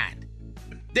mind.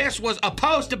 This was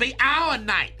supposed to be our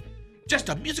night. Just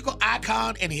a musical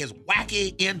icon and his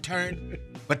wacky intern.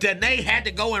 But then they had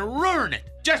to go and ruin it.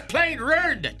 Just plain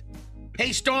ruined it.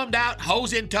 He stormed out,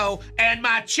 hose in tow, and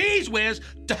my cheese whiz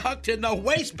tucked in the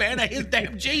waistband of his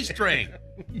damn G-string.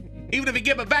 Even if he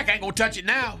give it back, I ain't gonna touch it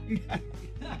now.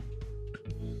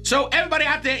 So everybody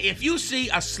out there, if you see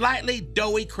a slightly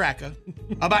doughy cracker,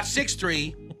 about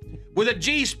 6'3", with the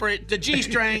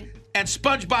G-string and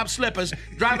SpongeBob slippers,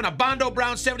 driving a Bondo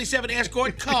Brown 77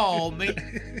 Escort, call me.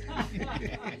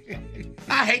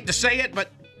 I hate to say it,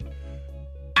 but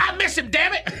I miss him,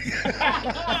 damn it.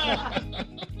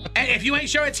 And if you ain't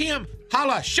sure it's him,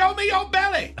 holla, show me your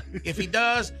belly. If he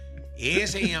does,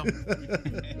 it's him.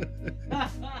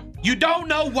 You don't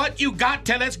know what you got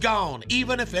till it's gone,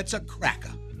 even if it's a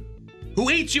cracker. Who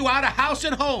eats you out of house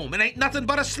and home and ain't nothing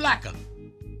but a slacker.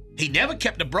 He never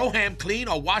kept the broham clean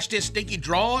or washed his stinky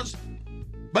drawers,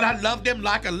 but I loved him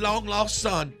like a long-lost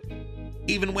son,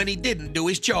 even when he didn't do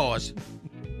his chores.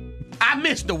 I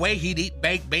missed the way he'd eat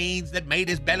baked beans that made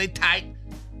his belly tight,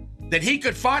 that he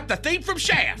could fart the theme from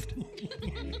Shaft,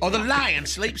 or The Lion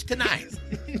Sleeps Tonight.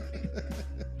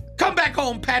 Come back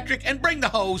home, Patrick, and bring the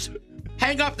hose.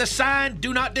 Hang up the sign,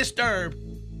 do not disturb.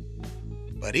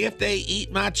 But if they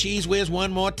eat my cheese whiz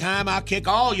one more time, I'll kick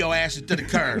all your asses to the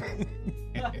curb.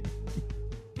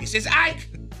 He says, Ike,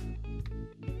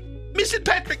 Mrs.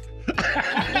 Patrick,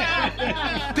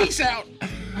 peace out.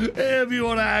 If you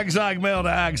want to act Ike, mail to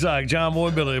act Ike, John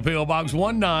Boy Billy, P.O. Box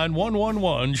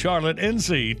 19111, Charlotte,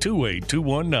 NC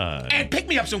 28219. And pick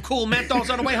me up some cool menthols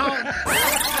on the way home.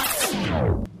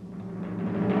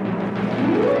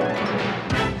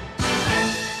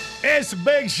 It's a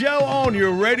big show on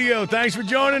your radio. Thanks for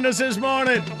joining us this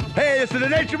morning. Hey, this is the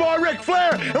Nature Boy Ric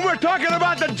Flair, and we're talking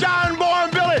about the John Boy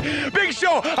and Billy Big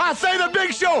Show. I say the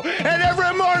Big Show, and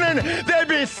every morning they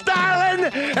be styling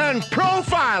and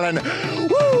profiling.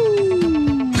 Woo!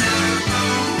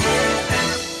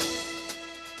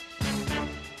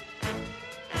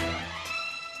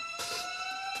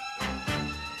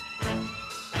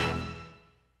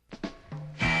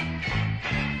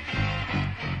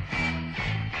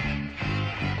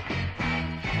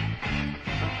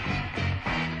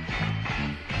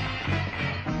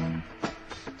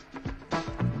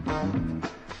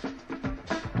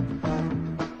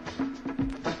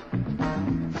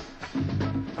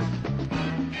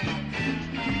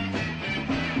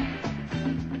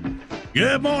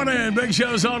 Good morning. Big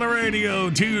Show's on the radio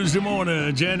Tuesday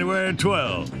morning, January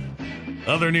 12th.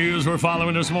 Other news we're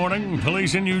following this morning.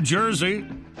 Police in New Jersey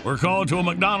were called to a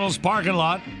McDonald's parking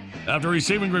lot after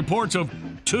receiving reports of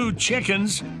 2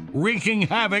 chickens wreaking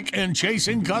havoc and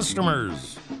chasing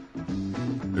customers.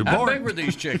 How big were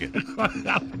these chickens?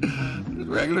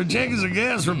 Regular chickens, I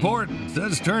guess. Report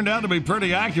says turned out to be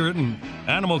pretty accurate. An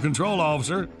animal control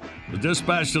officer was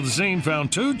dispatched to the scene,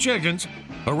 found 2 chickens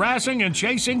harassing and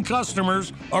chasing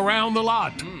customers around the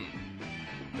lot.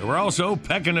 They were also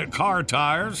pecking at car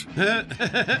tires.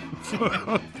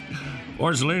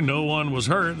 Fortunately, no one was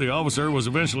hurt. The officer was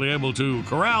eventually able to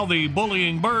corral the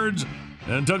bullying birds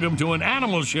and took them to an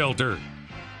animal shelter,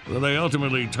 where they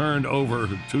ultimately turned over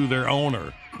to their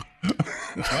owner.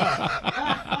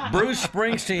 Bruce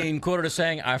Springsteen quoted as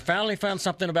saying, "I finally found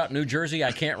something about New Jersey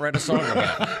I can't write a song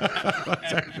about."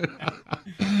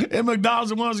 And McDonald's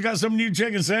the ones got some new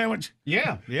chicken sandwich.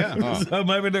 Yeah. So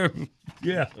maybe they're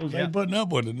ain't putting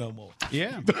up with it no more.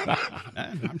 Yeah.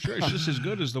 I'm sure it's just as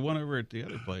good as the one over at the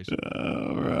other place.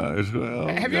 All right. Well,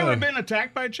 have you ever been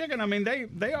attacked by a chicken? I mean,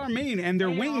 they are mean, and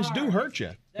their wings do hurt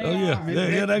you. They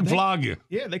can flog you.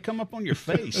 Yeah, they come up on your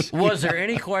face. Was there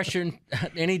any question,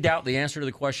 any doubt the answer to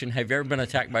the question, have you ever been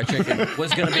attacked by a chicken,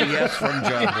 was going to be yes from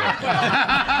John Boy?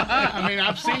 I mean,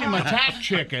 I've seen him attack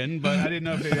chicken, but I didn't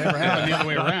know if it ever happened the other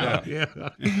way around. Yeah.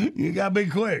 You got to be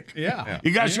quick. Yeah.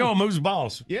 You got to show them who's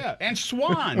boss. Yeah, and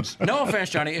swans. No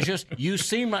offense, Johnny. It's just you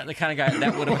seem like the kind of guy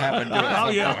that would have happened to us. Oh,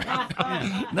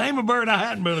 yeah. Name a bird I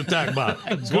hadn't been attacked by.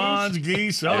 Swans,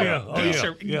 geese. Oh,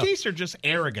 yeah. Geese are just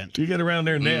arrogant. You get around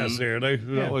their nests there. They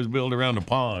always build around the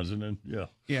ponds, and then,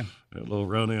 little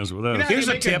run-ins with us. Here's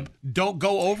a tip. Don't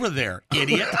go over there,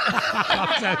 idiot.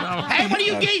 Hey, what are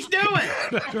you geese doing?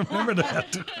 Remember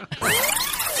that.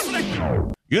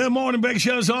 Good morning, Big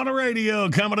Show's on the radio.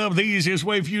 Coming up, the easiest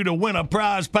way for you to win a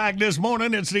prize pack this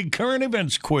morning, it's the current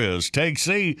events quiz. Take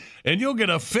C, and you'll get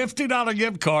a $50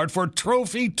 gift card for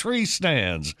Trophy Tree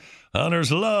Stands.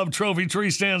 Hunters love Trophy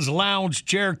Tree Stands lounge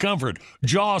chair comfort,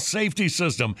 jaw safety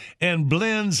system, and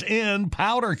blends in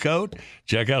powder coat.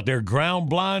 Check out their ground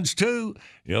blinds, too.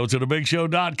 Go to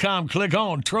thebigshow.com, click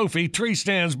on Trophy Tree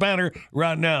Stands banner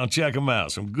right now. Check them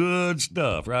out. Some good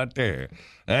stuff right there.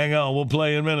 Hang on, we'll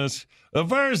play in minutes.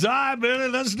 First, all right, Billy,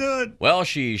 let's do it. Well,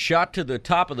 she shot to the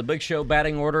top of the Big Show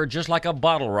batting order just like a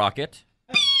bottle rocket.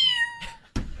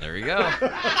 There you go.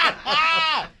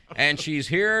 And she's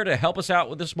here to help us out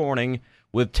with this morning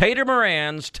with Tater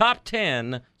Moran's top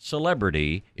 10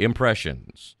 celebrity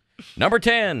impressions. Number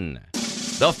 10,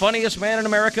 the funniest man in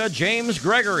America, James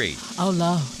Gregory. Oh,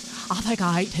 Lord, I think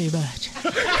I ate too much.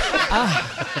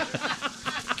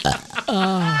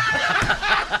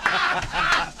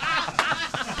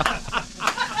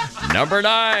 Number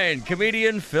 9,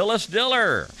 comedian Phyllis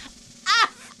Diller.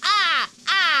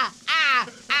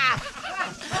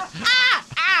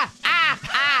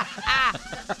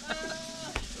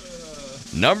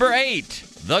 Number 8,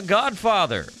 The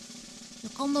Godfather. You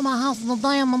come to my house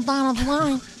today and I'm down the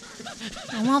line.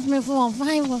 And ask me for a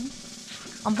favor.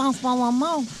 And that's all I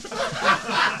know.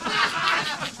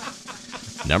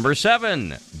 Number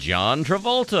 7, John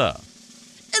Travolta.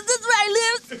 Is this right,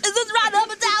 Liz? Is this right up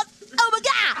and down? Oh, my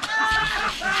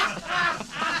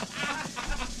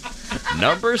God!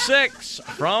 Number 6,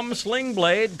 from Sling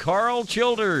Blade, Carl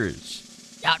Childers.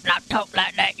 Don't not talk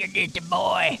like that, you dirty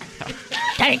boy.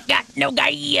 Ain't got no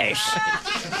gears.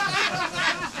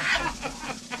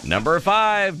 Number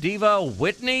 5, diva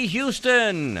Whitney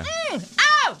Houston.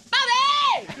 Oh,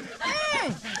 Bobby!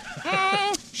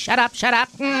 Shut up, shut up.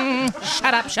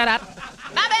 Shut up, shut up.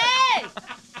 Bobby!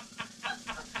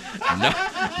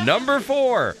 Number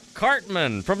 4,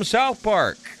 Cartman from South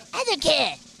Park. I don't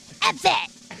care. I'm fat.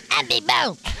 I'm big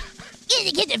bone. Get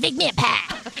the kid to pick me a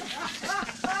pie.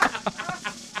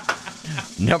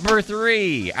 Number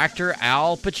 3, actor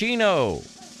Al Pacino.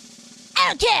 I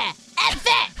don't care. I'm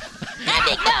fat. I'm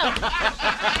big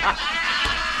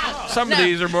bone. Some of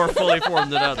these are more fully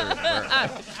formed than others.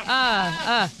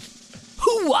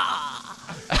 Hoo-wah.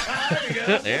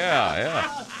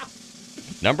 Yeah.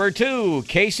 Number 2,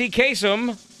 Casey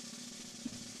Kasem.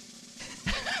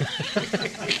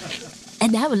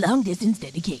 And now a long-distance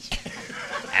dedication.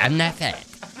 I'm not fat.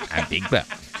 I'm big buck.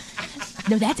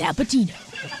 No, that's Al Pacino.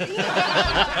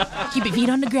 Keep your feet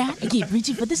on the ground and keep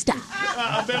reaching for the star.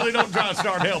 Billy, don't try to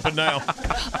start helping now.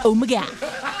 Oh, my God.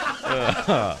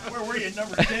 Where were you,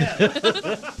 number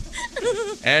 10?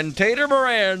 And Tater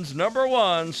Moran's number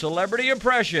 1 celebrity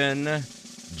impression,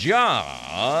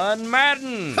 John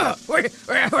Madden. We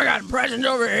got impressions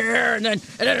over here, and then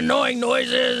annoying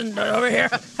noises, and over here,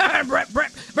 Brett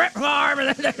Favre,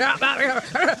 and then out here,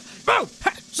 boom,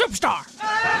 superstar.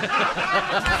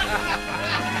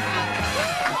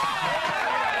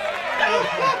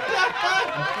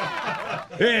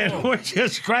 And we're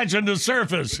just scratching the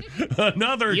surface.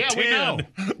 Another 10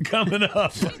 coming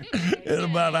up in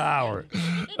about an hour.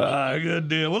 Good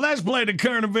deal. Well, let's play the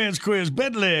current events quiz.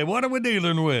 Bentley, what are we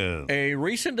dealing with? A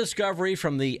recent discovery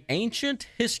from the ancient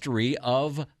history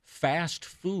of fast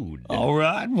food. All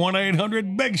right.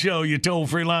 1-800-BIG-SHOW, you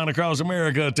toll-free line across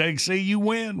America. Take C, you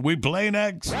win. We play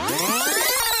next.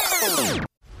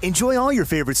 Enjoy all your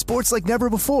favorite sports like never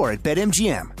before at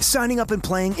BetMGM. Signing up and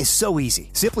playing is so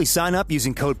easy. Simply sign up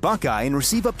using code Buckeye and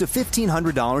receive up to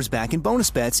 $1,500 back in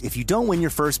bonus bets if you don't win your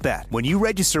first bet. When you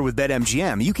register with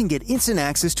BetMGM, you can get instant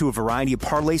access to a variety of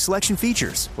parlay selection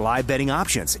features, live betting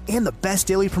options, and the best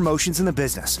daily promotions in the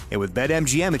business. And with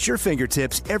BetMGM at your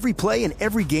fingertips, every play and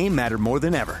every game matter more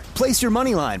than ever. Place your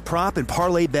moneyline, prop, and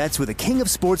parlay bets with the king of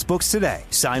sportsbooks today.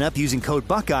 Sign up using code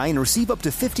Buckeye and receive up to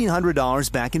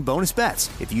 $1,500 back in bonus bets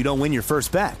if you don't win your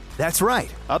first bet. That's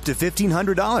right, up to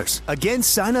 $1,500. Again,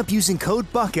 sign up using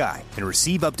code Buckeye and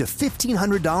receive up to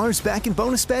 $1,500 back in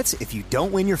bonus bets if you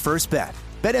don't win your first bet.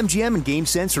 BetMGM and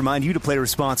GameSense remind you to play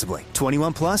responsibly.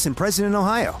 21 plus and present in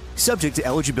Ohio. Subject to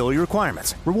eligibility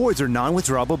requirements. Rewards are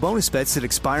non-withdrawable bonus bets that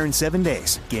expire in 7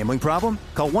 days. Gambling problem?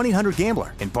 Call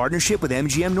 1-800-GAMBLER in partnership with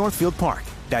MGM Northfield Park.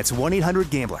 That's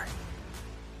 1-800-GAMBLER.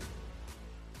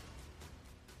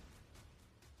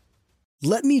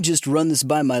 "Let me just run this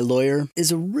by my lawyer"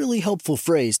 is a really helpful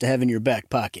phrase to have in your back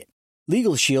pocket.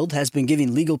 Legal Shield has been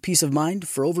giving legal peace of mind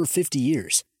for over 50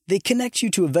 years. They connect you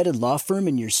to a vetted law firm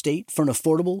in your state for an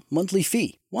affordable monthly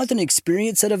fee. Want an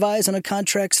experienced set of eyes on a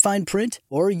contract's fine print?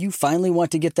 Or you finally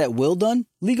want to get that will done?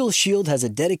 Legal Shield has a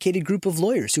dedicated group of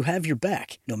lawyers who have your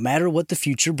back, no matter what the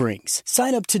future brings.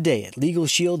 Sign up today at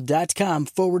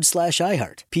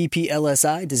LegalShield.com/iHeart.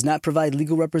 PPLSI does not provide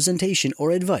legal representation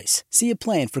or advice. See a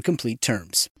plan for complete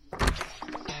terms.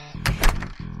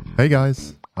 Hey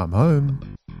guys, I'm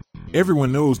home.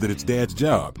 Everyone knows that it's Dad's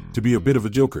job to be a bit of a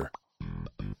joker.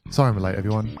 Sorry I'm late,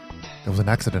 everyone. There was an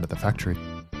accident at the factory.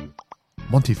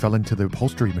 Monty fell into the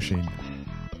upholstery machine.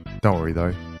 Don't worry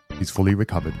though, he's fully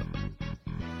recovered.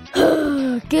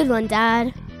 Good one,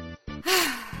 Dad.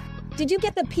 Did you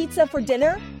get the pizza for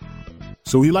dinner?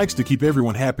 So he likes to keep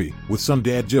everyone happy with some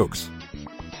dad jokes.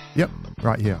 Yep,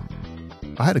 right here.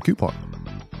 I had a coupon,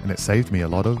 and it saved me a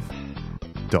lot of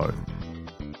dough.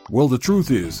 Well, the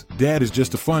truth is, Dad is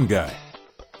just a fun guy.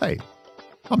 Hey,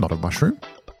 I'm not a mushroom.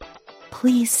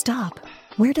 Please stop.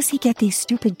 Where does he get these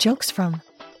stupid jokes from?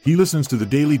 He listens to the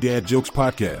Daily Dad Jokes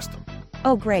podcast.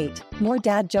 Oh, great. More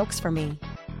dad jokes for me.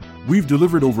 We've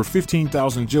delivered over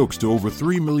 15,000 jokes to over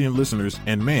 3 million listeners,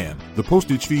 and man, the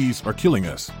postage fees are killing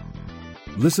us.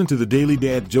 Listen to the Daily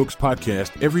Dad Jokes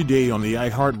podcast every day on the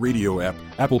iHeartRadio app,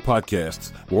 Apple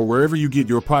Podcasts, or wherever you get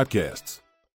your podcasts.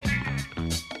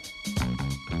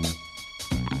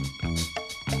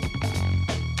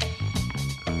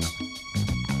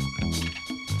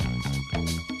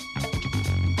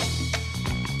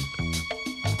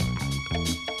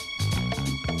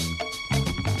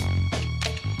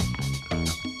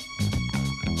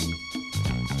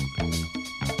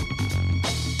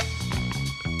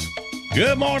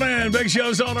 Good morning. Big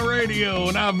Show's on the radio.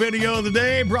 And our video of the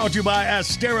day brought to you by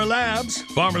Astera Labs.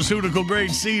 Pharmaceutical grade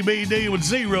CBD with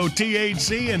 0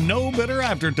 THC and no bitter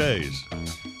aftertaste.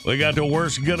 We got the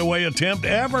worst getaway attempt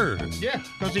ever. Yeah,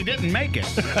 because he didn't make it.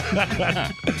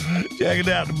 Check it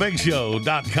out at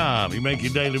thebigshow.com. You make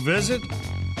your daily visit.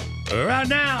 Right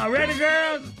now. Ready,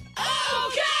 girls?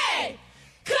 Okay!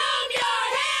 Comb your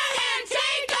hair and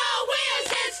take a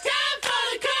whiz. It's time for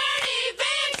the current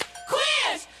events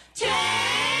quiz.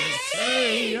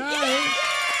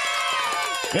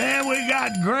 And we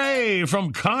got Gray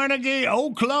from Carnegie,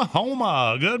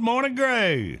 Oklahoma. Good morning,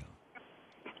 Gray.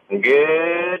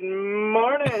 Good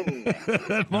morning.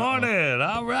 Good morning.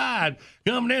 All right.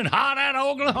 Coming in hot out of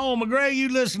Oklahoma. Gray, you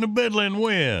listen to Biddle and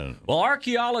win. Well,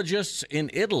 archaeologists in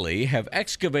Italy have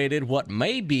excavated what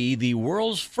may be the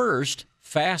world's first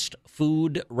fast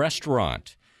food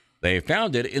restaurant. They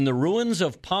found it in the ruins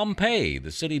of Pompeii,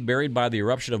 the city buried by the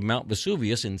eruption of Mount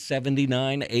Vesuvius in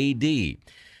 79 A.D.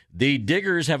 The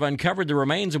diggers have uncovered the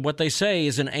remains of what they say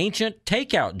is an ancient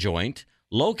takeout joint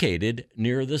located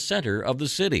near the center of the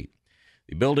city.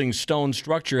 The building's stone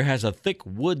structure has a thick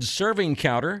wood serving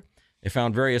counter. They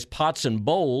found various pots and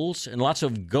bowls and lots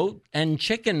of goat and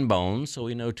chicken bones, so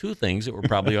we know two things that were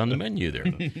probably on the menu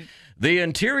there. The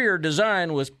interior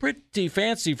design was pretty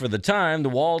fancy for the time. The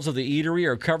walls of the eatery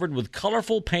are covered with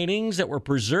colorful paintings that were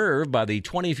preserved by the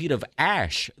 20 feet of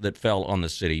ash that fell on the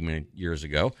city many years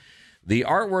ago. The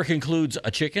artwork includes a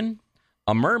chicken,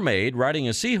 a mermaid riding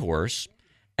a seahorse,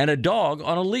 and a dog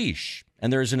on a leash.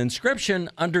 And there's an inscription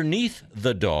underneath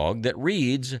the dog that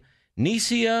reads,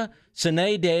 Nicia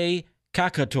sine de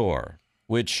cacator,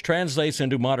 which translates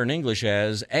into modern English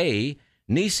as A,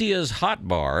 Nicia's hot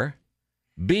bar,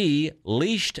 B,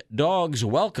 leashed dogs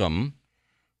welcome,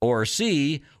 or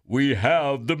C, we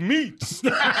have the meats.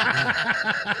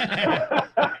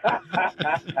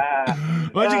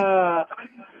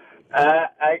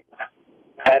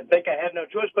 I think I had no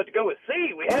choice but to go with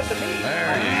C. We have the meat.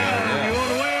 There you go. You want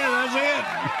to win? That's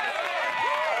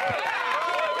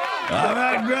it. All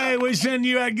right, Gray. We send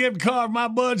you a gift card from my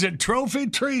buds at Trophy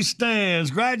Tree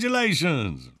Stands.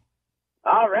 Congratulations.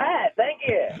 All right. Thank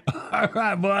you. All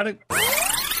right, buddy.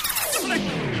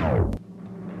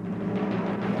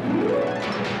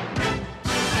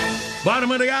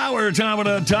 Bottom of the hour, time of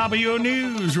the top of your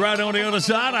news. Right on the other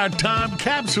side, our time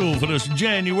capsule for this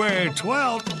January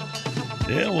 12th.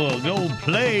 Then we'll go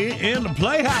play in the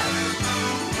Playhouse.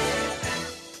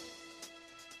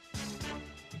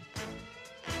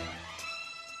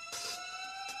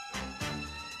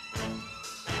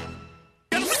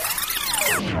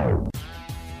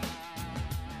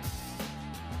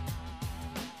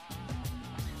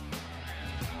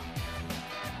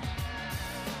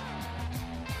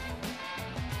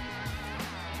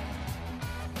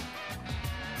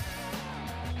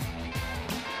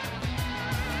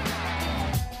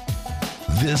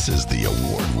 This is the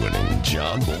award-winning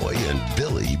John Boy and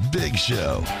Billy Big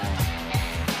Show.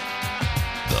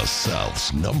 The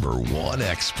South's #1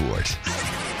 export.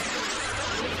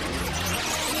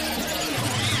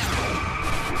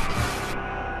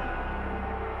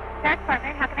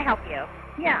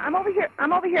 Yeah, I'm over here.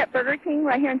 I'm over here at Burger King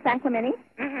right here in San Clemente.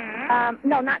 Mm-hmm.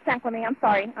 No, not San Clemente. I'm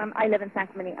sorry. I live in San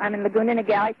Clemente. I'm in Laguna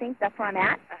Niguel, I think. That's where I'm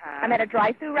at. I'm at a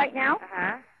drive-thru right now.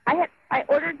 I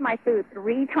ordered my food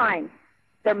 3 times.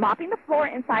 They're mopping the floor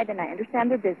inside, and I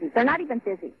understand they're busy. They're not even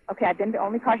busy. Okay, I've been the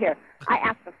only car here. I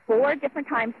asked for 4 different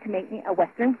times to make me a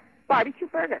Western barbecue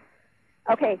burger.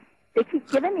 Okay, they keep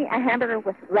giving me a hamburger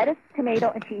with lettuce,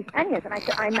 tomato, and cheese, onions. And I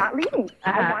said, I'm not leaving.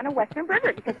 I want a Western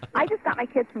burger because I just got my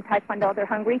kids from Taekwondo. They're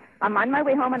hungry. I'm on my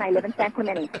way home, and I live in San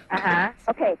Clemente.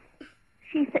 Okay,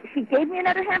 she gave me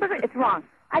another hamburger. It's wrong.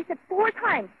 I said 4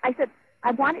 times. I said,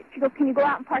 I want it. She goes, can you go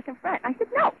out and park in front? I said,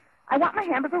 no. I want my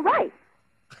hamburger right.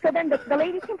 So then the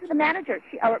lady came to the manager,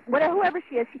 whoever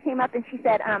she is. She came up and she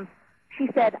said,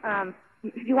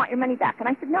 do you want your money back? And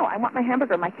I said, no, I want my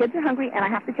hamburger. My kids are hungry, and I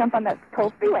have to jump on the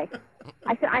toll freeway.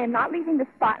 I said, I am not leaving this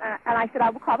spot. And I said, I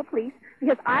will call the police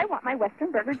because I want my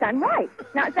Western burger done right.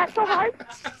 Now, is that so hard?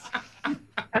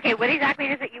 Okay, what exactly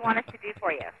is it you want us to do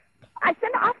for you? I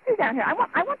send the officer down here. I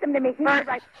want them to make me the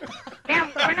right.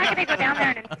 Ma'am, we're not going to go down there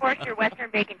and enforce your Western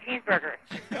bacon cheeseburger.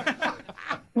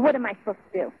 What am I supposed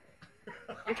to do?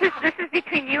 This is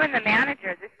between you and the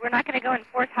manager. We're not going to go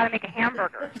enforce how to make a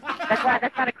hamburger. That's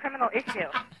not a criminal issue.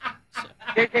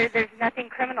 There's nothing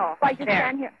criminal. So I just there.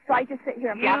 stand here. So I just sit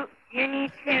here and You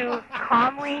need to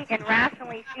calmly and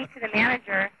rationally speak to the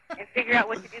manager and figure out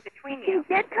what to do between you.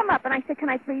 She did come up, and I said, can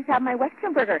I please have my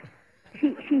Western burger?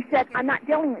 She said, I'm not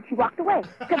dealing with it. She walked away.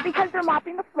 Because they're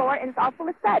mopping the floor, and it's all full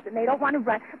of suds, and they don't want to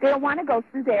run. They don't want to go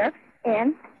through there.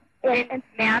 And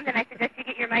ma'am, then I suggest you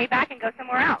get your money back and go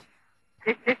somewhere else.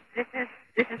 This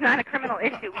is not a criminal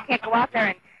issue. We can't go out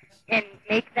there and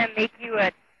make them make you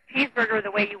a cheeseburger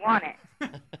the way you want it.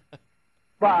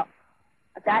 Well,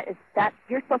 that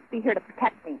you're supposed to be here to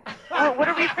protect me. Oh, what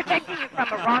are we protecting you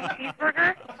from? A wrong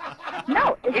cheeseburger?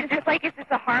 No. Is this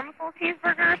a harmful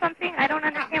cheeseburger or something? I don't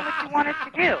understand what you want us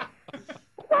to do.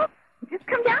 Well, just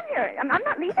come down here. I'm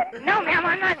not leaving. No, ma'am,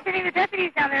 I'm not sending the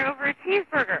deputies down there over a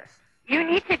cheeseburger. You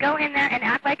need to go in there and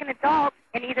act like an adult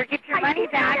and either get your money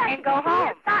back and go home.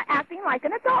 She is not acting like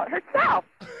an adult herself.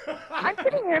 I'm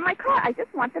sitting here in my car. I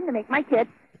just want them to make my kid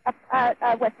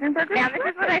a Western burger. Now, this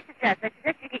is what I suggest. I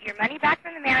suggest you get your money back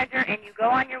from the manager and you go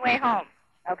on your way home.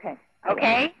 Okay.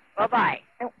 Okay? Bye-bye.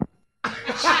 Oh,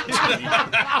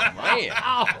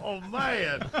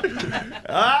 man.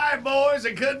 All right, boys,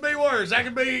 it couldn't be worse. That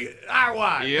could be our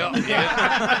wife. Yep.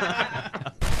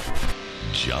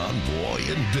 John Boy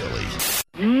and Billy.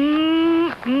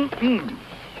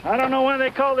 I don't know why they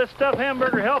call this stuff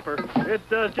hamburger helper. It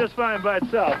does just fine by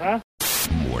itself, huh?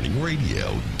 Morning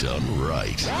radio done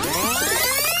right.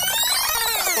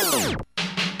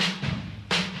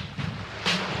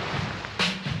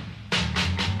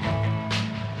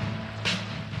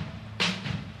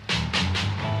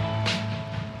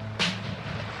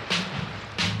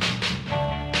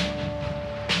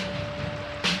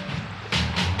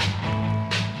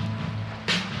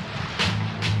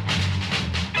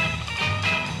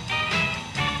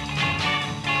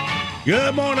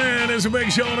 Good morning. It's a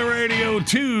Big Show on the radio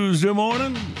Tuesday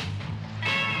morning.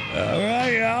 All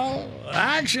right, y'all.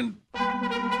 Action.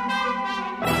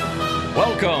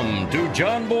 Welcome to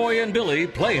John Boy and Billy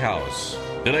Playhouse.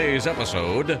 Today's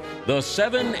episode, The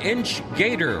 7-Inch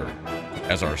Gator.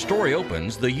 As our story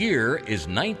opens, the year is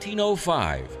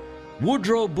 1905.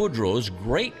 Woodrow Boudreau's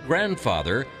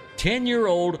great-grandfather,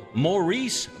 10-year-old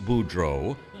Maurice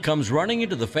Boudreau, comes running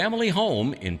into the family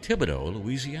home in Thibodaux,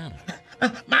 Louisiana.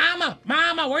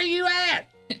 Mama, where you at?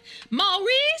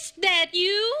 Maurice, that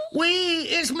you?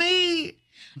 It's me.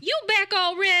 You back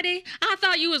already? I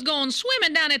thought you was going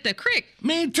swimming down at the creek.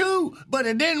 Me too, but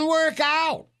it didn't work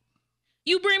out.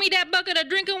 You bring me that bucket of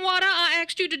drinking water I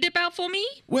asked you to dip out for me?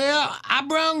 Well, I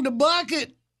brung the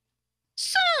bucket.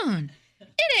 Son,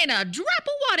 it ain't a drop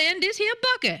of water in this here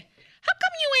bucket. How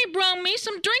come you ain't brung me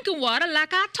some drinking water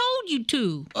like I told you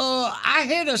to? I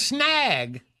hit a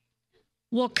snag.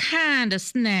 What kind of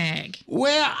snag?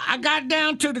 Well, I got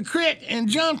down to the creek and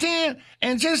jumped in,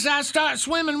 and just as I start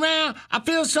swimming around, I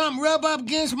feel something rub up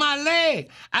against my leg.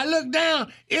 I looked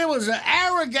down. It was an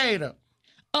alligator.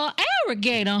 A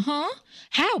alligator, huh?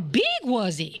 How big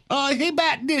was he? He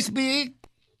about this big.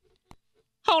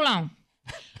 Hold on.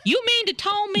 You mean to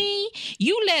tell me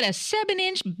you let a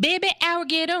 7-inch baby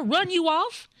alligator run you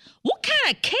off? What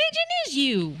kind of Cajun is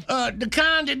you? The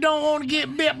kind that don't want to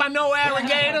get bit by no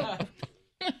alligator.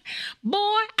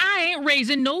 Boy, I ain't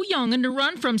raising no young'un to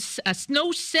run from a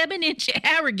no 7-inch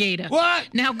alligator.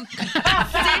 What? Now,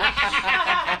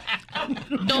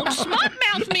 don't smart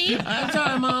mouth me. I'm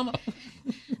sorry, Mama.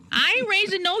 I ain't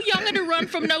raising no youngin' to run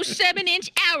from no 7-inch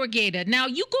alligator. Now,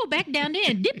 you go back down there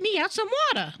and dip me out some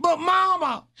water. But,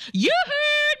 Mama. You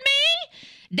heard me?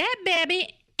 That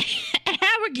baby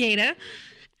alligator,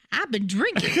 I've been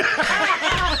drinking.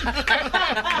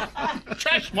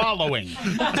 Try swallowing.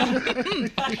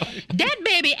 That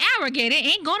baby alligator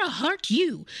ain't gonna hurt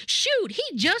you. Shoot, he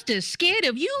just as scared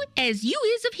of you as you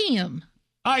is of him.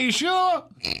 Are you sure?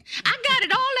 I got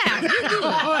it all out. You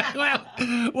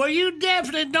good. Well, you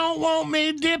definitely don't want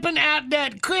me dipping out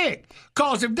that creek.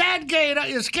 'Cause if that gator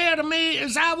is scared of me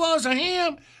as I was of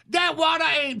him, that water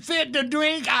ain't fit to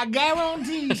drink, I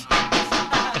guarantee.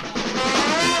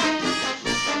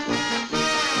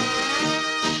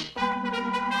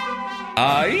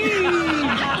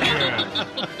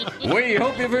 We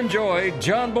hope you've enjoyed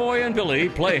John Boy and Billy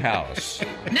Playhouse.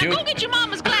 Now go get your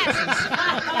mama's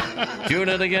glasses. Tune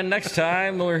in again next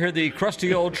time. We'll hear the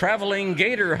crusty old traveling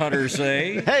gator hunter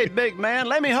say, "Hey, big man,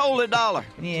 let me hold $1."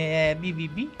 Yeah,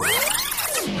 beep.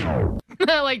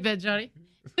 I like that, Johnny.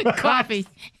 Coffee.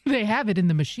 They have it in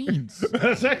the machines.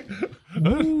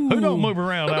 Who don't move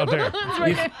around out there?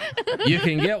 You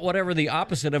can get whatever the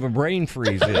opposite of a brain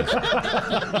freeze is.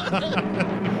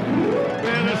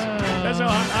 That's how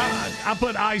I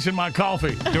put ice in my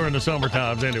coffee during the summer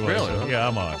times anyway. Really? So, yeah,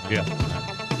 I'm on. Yeah.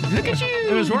 Look at you.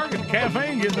 It was working.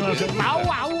 Caffeine getting us. Ow,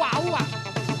 ow, ow, ow.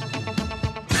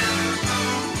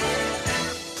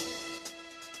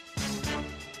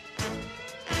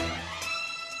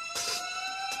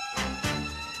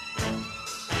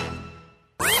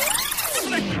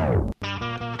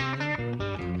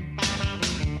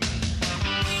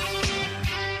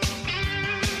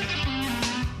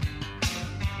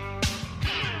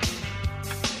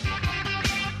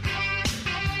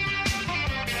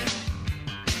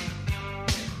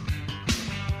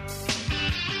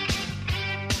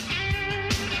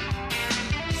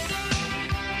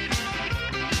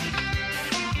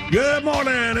 Good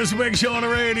morning. It's a Big Show on the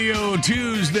radio,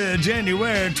 Tuesday,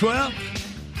 January 12th.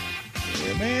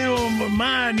 Yeah, man, I want to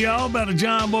remind y'all about the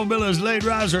John Boy and Billy's Late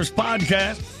Risers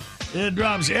podcast. It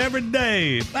drops every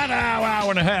day, about an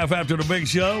hour and a half after the Big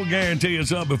Show. Guarantee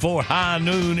it's up before high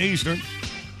noon Eastern.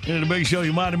 And the Big Show,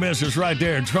 you might have missed us right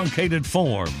there in truncated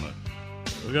form.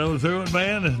 We'll go through it,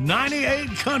 man. 98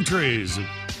 countries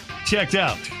checked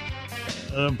out.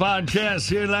 Podcast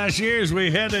here last year as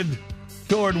we headed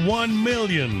toward 1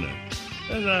 million.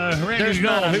 There's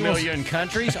not a million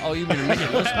countries. Oh, you mean a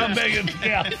million listeners? A million,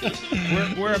 yeah.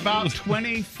 We're about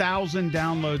 20,000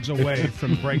 downloads away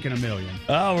from breaking 1 million.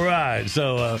 All right,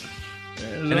 so...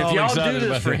 and if y'all do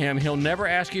this for him, he'll never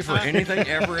ask you for anything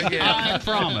ever again. I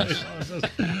promise.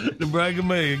 To break 1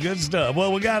 million. Good stuff.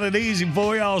 Well, we got it easy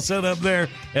for you all set up there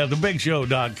at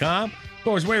thebigshow.com. Of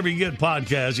course, wherever you get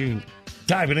podcasts, you can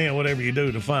type it in, whatever you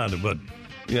do to find it. But,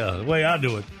 yeah, the way I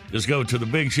do it, just go to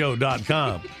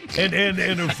thebigshow.com. And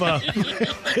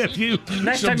if you...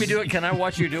 Next time you do it, can I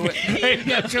watch you do it?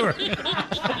 Yeah, sure.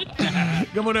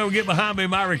 Come on over and get behind me in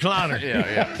my recliner.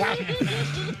 Yeah.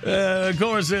 Of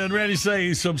course, and ready to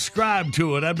say subscribe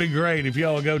to it. That'd be great if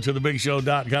y'all go to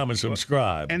thebigshow.com and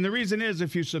subscribe. And the reason is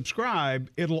if you subscribe,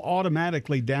 it'll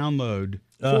automatically download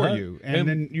for you. And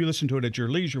then you listen to it at your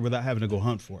leisure without having to go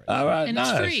hunt for it. All right, and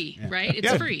nice. it's free, right?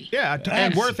 It's free. Yeah,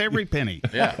 and worth every penny.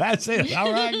 Yeah, that's it.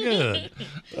 All right, good.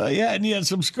 Yeah, and yet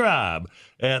subscribe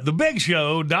at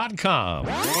thebigshow.com.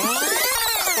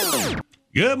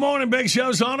 Good morning, Big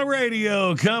Show's on the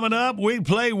radio. Coming up, we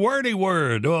play Wordy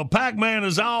Word. Well, Pac-Man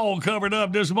is all covered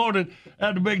up this morning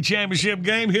at the big championship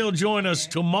game. He'll join us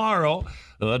tomorrow.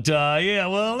 But, yeah,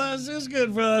 well, that's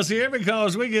good for us here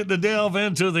because we get to delve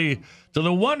into the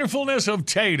wonderfulness of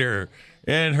Tater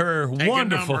and her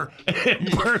wonderful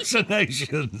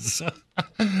impersonations.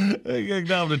 We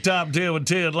kicked off the top 10 with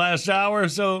 10 last hour,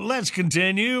 so let's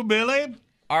continue, Billy.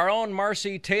 Our own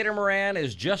Marcy Tater Moran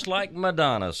is just like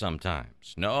Madonna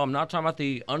sometimes. No, I'm not talking about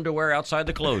the underwear outside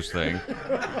the clothes thing.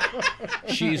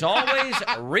 She's always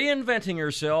reinventing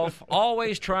herself,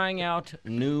 always trying out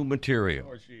new material. Of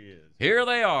course she is. Here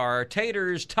they are,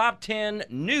 Tater's top 10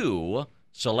 new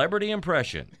celebrity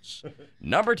impressions.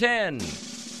 Number 10,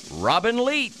 Robin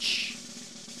Leach.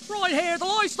 Right here, the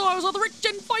lifestyles of the rich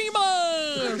and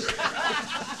famous.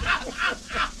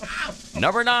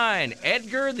 Number 9,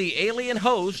 Edgar the alien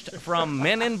host from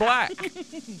Men in Black.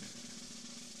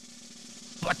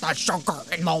 Put the sugar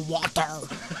in the water.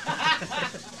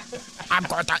 I'm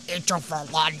going to eat you for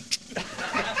lunch.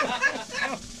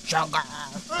 Sugar.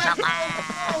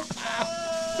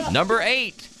 Number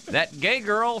 8, that gay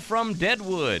girl from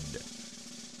Deadwood.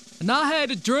 And I had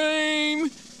a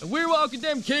dream. And we're walking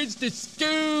them kids to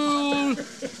school.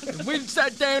 And we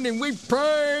sat down and we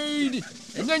prayed.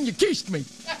 and then you kissed me.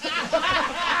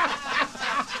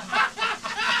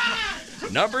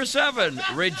 Number 7,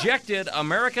 rejected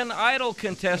American Idol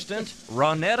contestant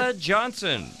Ronetta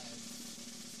Johnson.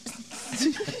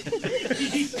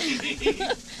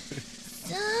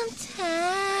 Sometimes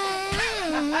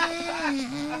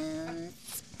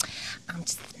I'm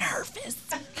just nervous.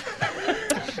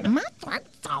 My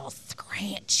throat's all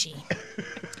scratchy.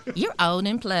 You're old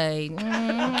and played.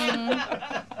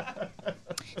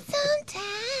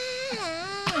 Sometimes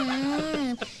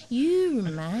you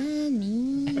remind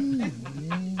me.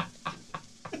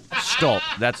 Stop.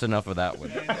 That's enough of that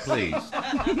one. Please.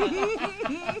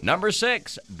 Number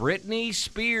 6, Britney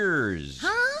Spears.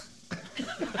 Huh?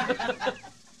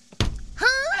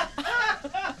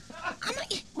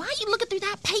 Why are you looking through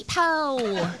that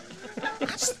peephole? I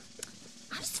just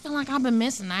feel like I've been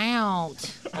missing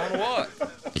out. On what?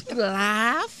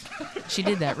 Life. She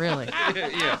did that, really.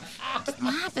 Yeah.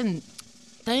 Life and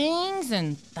things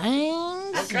and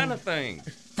things. What kind of things?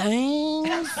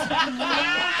 Things.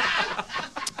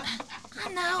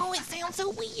 I know, it sounds so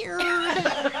weird.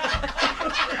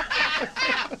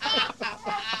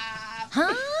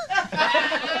 Huh?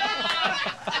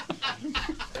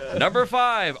 Number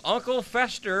 5, Uncle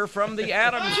Fester from the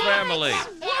Addams Family.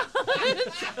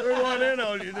 Everyone in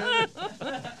on you, dude.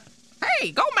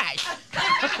 Hey, go Mash.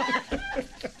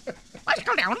 Let's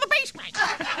go down to the basement.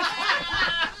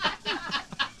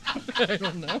 I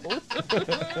don't know.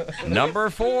 Number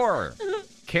 4,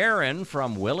 Karen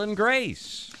from Will and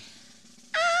Grace.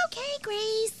 Okay,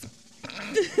 Grace.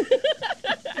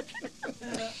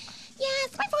 Yes,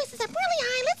 my voice is up really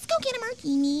high. Let's go get a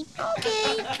martini.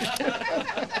 Okay.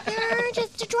 You're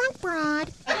just a drunk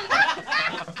broad.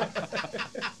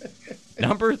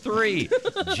 Number 3,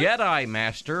 Jedi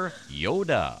Master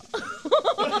Yoda.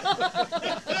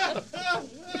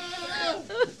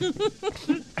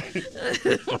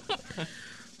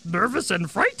 Nervous and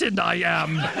frightened I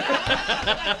am.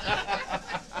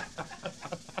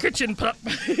 Kitchen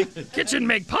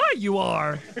make pie you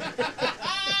are.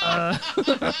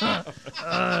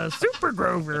 Super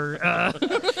Grover.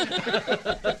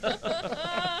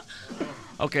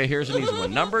 Okay, here's an easy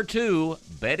one. Number 2,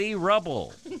 Betty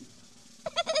Rubble.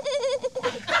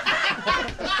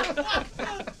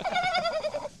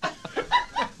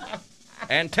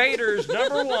 And Tater's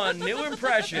number 1 new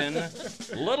impression,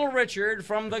 Little Richard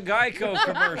from the Geico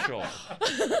commercial.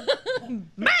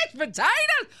 Mashed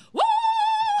potatoes? Woo!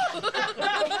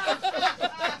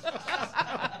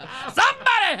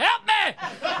 Somebody help me!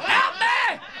 Help me!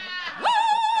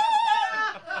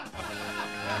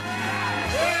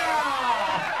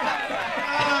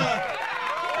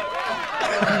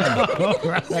 All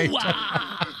right.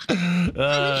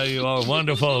 You are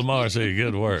wonderful, Marcy.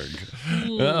 Good work.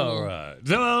 All right.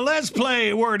 So let's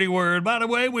play Wordy Word. By the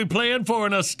way, we're playing for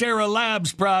an Astera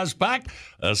Labs prize pack.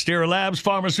 Astera Labs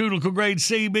pharmaceutical grade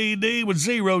CBD with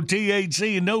 0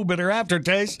 THC and no bitter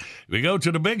aftertaste. If you go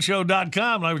to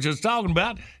thebigshow.com, like I was just talking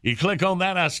about, you click on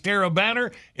that Astera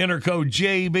banner, enter code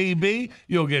JBB,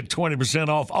 you'll get 20%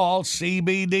 off all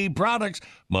CBD products.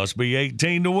 Must be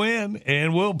 18 to win,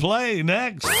 and we'll play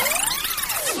next.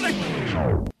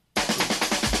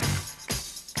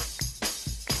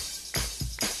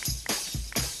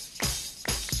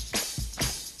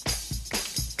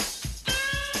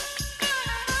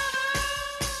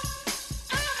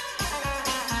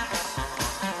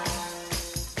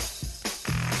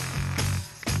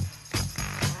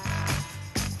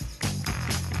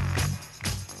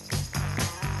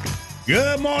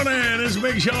 Good morning. It's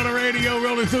Big Show on the radio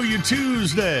rolling through your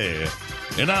Tuesday.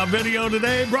 And our video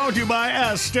today brought to you by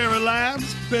Astera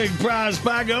Labs. Big prize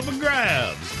pack up for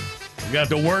grabs. We got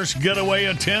the worst getaway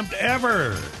attempt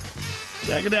ever.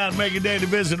 Check it out and make a day to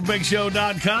visit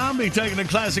thebigshow.com. Be taking the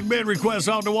classic bid requests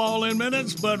off the wall in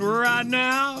minutes. But right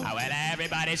now... well,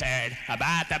 everybody's heard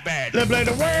about the bird. Let's play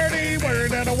the wordy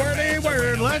word and a wordy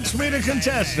word. Let's meet the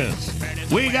contestants.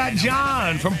 We got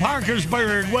John from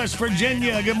Parkersburg, West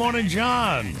Virginia. Good morning,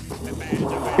 John.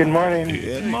 Good morning.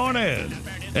 Good morning.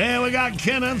 And we got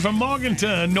Kenneth from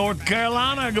Morganton, North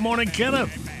Carolina. Good morning,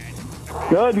 Kenneth.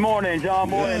 Good morning, John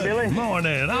Boy and Billy. Good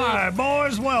morning. All right,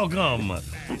 boys, welcome.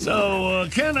 So,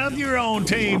 Kenneth, you're on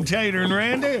Team Tater and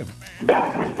Randy.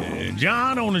 And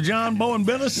John on the John Boy and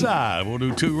Billy side. We'll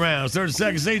do 2 rounds, 30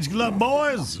 seconds each. Good luck,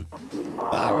 boys.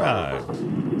 All right.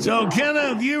 So,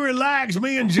 Kenneth, you relax.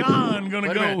 Me and John going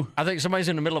to go. I think somebody's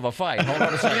in the middle of a fight. Hold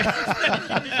on a second.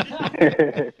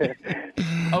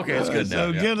 Okay, it's good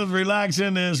now. So, Kenneth, relax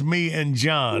in this, me and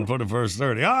John for the first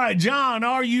 30. All right, John,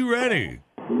 are you ready?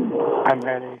 I'm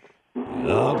ready.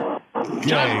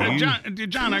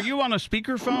 John, are you on a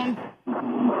speakerphone?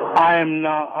 I am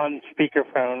not on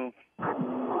speakerphone.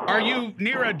 Are you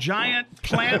near a giant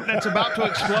plant that's about to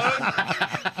explode?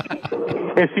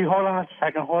 If you hold on a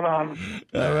second, hold on.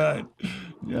 All right.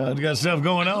 Yeah, got stuff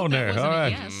going on there. All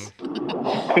right.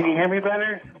 Can you hear me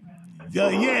better?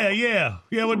 Yeah,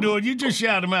 we'll do it. You just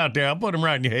shout them out there. I'll put them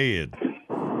right in your head.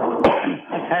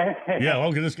 Okay. Yeah,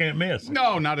 okay, this can't miss.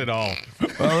 No, not at all.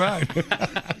 All right.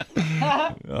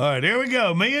 All right, here we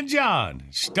go. Me and John.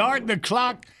 Start the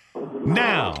clock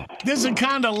now. This is the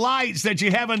kind of lights that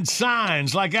you have in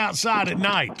signs, like outside at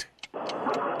night.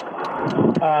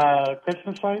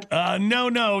 Christmas lights?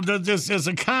 No. This is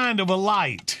a kind of a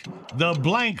light. The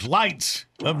blank lights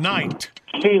of night.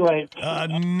 Key lights.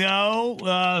 No.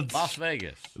 Las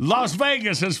Vegas. Las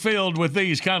Vegas is filled with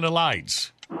these kind of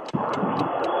lights.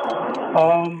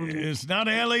 It's not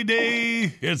LED.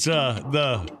 It's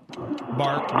the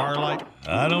bar light.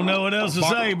 I don't know what else to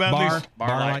say about these.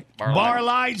 Bar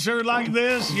lights are like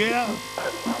this, yeah.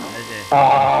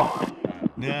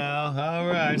 No, all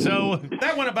right. So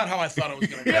that went about how I thought it was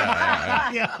going to go.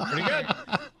 yeah, pretty good.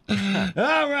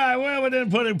 All right. Well, we didn't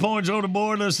put any points on the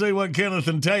board. Let's see what Kenneth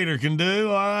and Tater can do.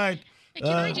 All right. Can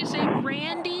I just say,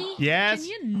 Randy? Yes? Can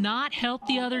you not help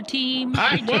the other team?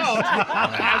 I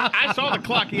saw the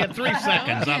clock. He had 3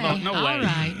 seconds. Okay. I thought, no way. All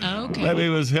right. Okay. Maybe he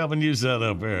was helping you set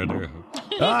up there.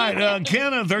 All right,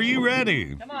 Kenneth, are you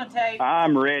ready? Come on, Tate.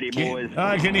 I'm ready, boys. All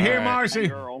right, can you hear Marcy?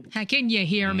 How can you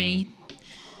hear me?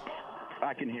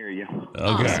 I can hear you.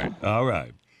 Okay. Awesome. All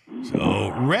right.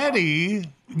 So, ready,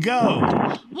 go.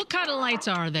 What kind of lights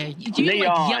are they? Do you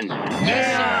Neon. like yellow? Yes,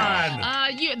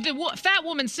 sir. The fat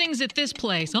woman sings at this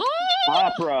place. Oh!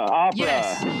 Opera.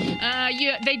 Yes.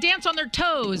 They dance on their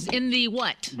toes in the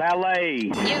what?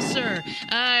 Ballet. Yes, sir.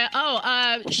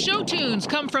 Show tunes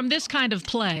come from this kind of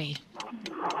play.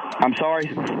 I'm sorry?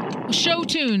 Show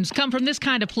tunes come from this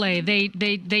kind of play. They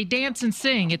dance and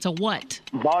sing. It's a what?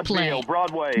 Vaudeville,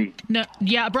 Broadway. No,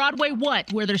 yeah, Broadway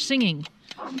what? Where they're singing.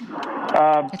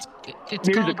 It's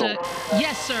musical. called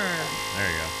yes, sir.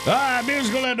 There you go. All right,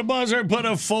 musical at the buzzer. Put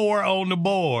a 4 on the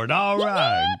board. All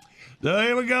right. So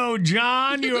here we go,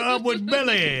 John. You're up with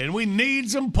Billy, and we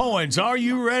need some points. Are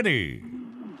you ready?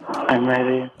 I'm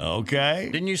ready. Okay.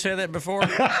 Didn't you say that before?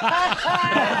 Okay,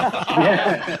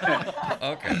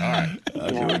 all right.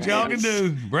 Do what y'all can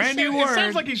do. Brand new word. It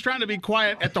sounds like he's trying to be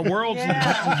quiet at the world's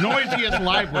noisiest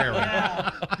library.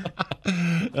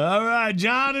 All right,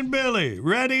 John and Billy,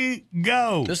 ready,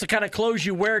 go. This is the kind of clothes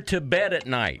you wear to bed at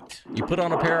night. You put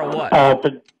on a pair of what?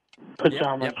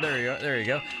 Pajamas. Yep, there you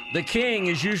go. The king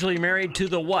is usually married to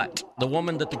the what? The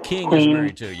woman that the king is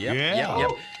married to.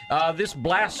 Yep. This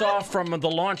blasts off from the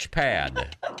launch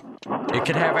pad. It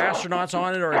can have astronauts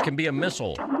on it, or it can be a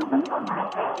missile.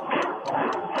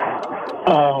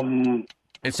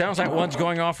 It sounds like one's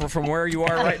going off from where you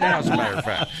are right now, as a matter of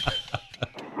fact.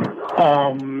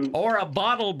 Or a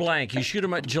bottle blank. You shoot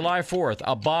them at July 4th.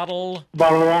 A bottle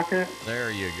rocket. There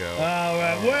you go. All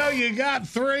right. Well, you got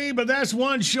 3, but that's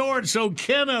one short, so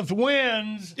Kenneth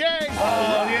wins. Yay!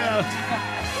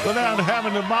 Yeah. Without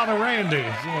having to bother Randy.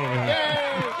 Yay!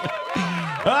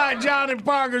 All right, John in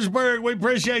Parkersburg, we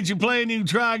appreciate you playing. You can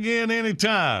try again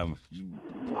anytime.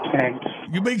 Thanks.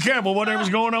 You be careful, whatever's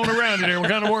going on around you there. We're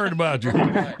kind of worried about you.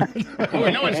 Oh,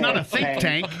 no, it's not a think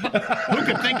tank. Who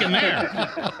could think in there?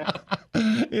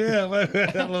 Yeah, a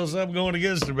little something going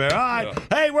against the bear. All right.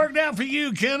 Hey, worked out for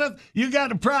you, Kenneth. You got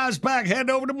the prize pack heading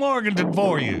over to Morganton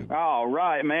for you. All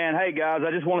right, man. Hey, guys,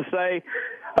 I just want to say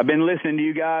I've been listening to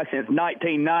you guys since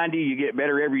 1990. You get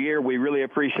better every year. We really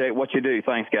appreciate what you do.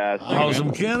 Thanks, guys.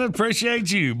 Awesome, Kenneth. Appreciate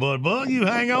you, bud. You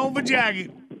hang on for Jackie.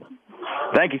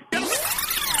 Thank you.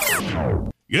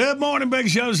 Good morning, Big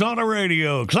Show's on the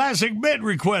radio. Classic bit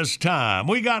request time.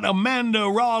 We got Amanda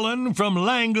Rawlin from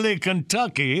Langley,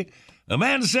 Kentucky.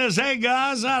 Amanda says, hey,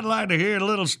 guys, I'd like to hear a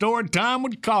little story time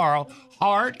with Carl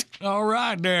Hart. All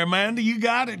right there, Amanda. You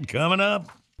got it. Coming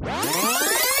up.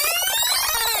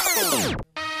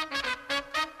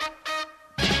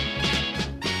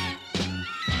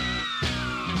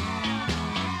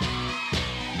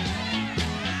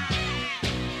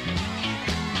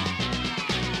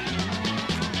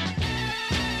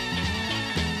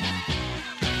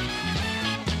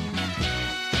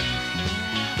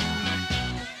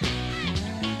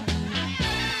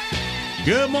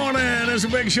 Good morning. It's a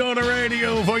Big Show on the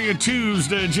radio for you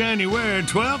Tuesday, January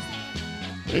 12th.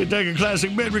 We take a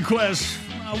classic bit request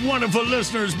from our wonderful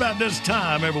listeners about this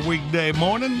time every weekday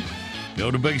morning.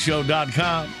 Go to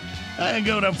BigShow.com and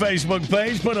go to our Facebook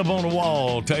page. Put up on the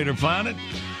wall. Tater find it.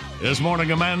 This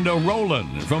morning, Amanda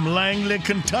Rowland from Langley,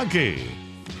 Kentucky.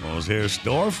 Let's hear a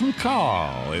story from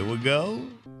Carl. Here we go.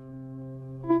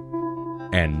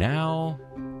 And now,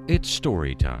 It's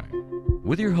story time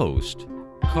with your host,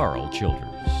 Carl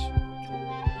Childers.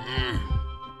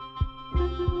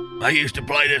 I used to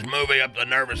play this movie up at the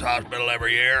Nervous Hospital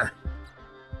every year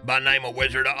by the name of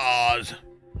Wizard of Oz.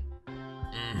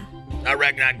 I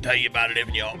reckon I can tell you about it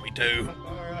if you want me to.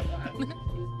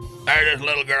 There's this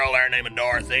little girl there named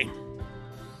Dorothy.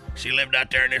 She lived out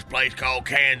there in this place called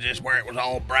Kansas where it was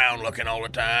all brown looking all the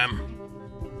time.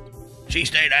 She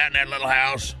stayed out in that little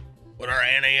house with her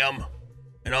Aunt Em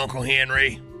and Uncle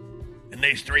Henry and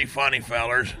these three funny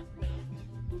fellers.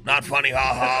 Not funny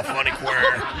ha-ha, funny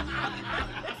queer.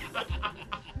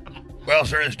 Well,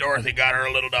 sir, this Dorothy got her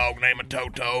a little dog named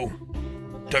Toto.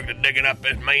 Took to digging up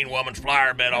this mean woman's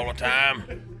flower bed all the time.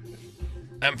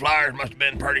 Them flowers must have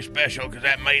been pretty special because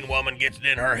that mean woman gets it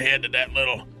in her head that that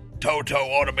little Toto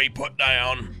ought to be put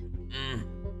down.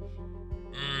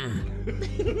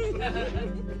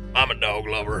 I'm a dog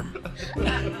lover.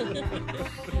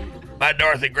 My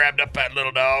Dorothy grabbed up that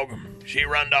little dog. She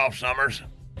runned off summers.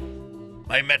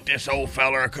 They met this old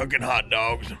feller cooking hot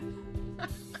dogs.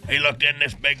 He looked in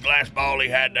this big glass ball he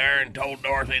had there and told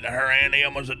Dorothy that her Aunt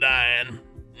Em was a-dying.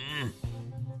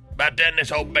 About then,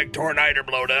 this old big tornado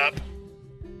blowed up.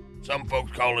 Some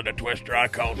folks call it a twister. I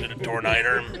call it a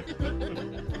tornado.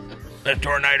 This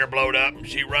tornado blowed up, and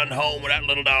she run home with that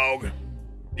little dog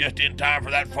just in time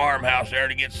for that farmhouse there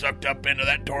to get sucked up into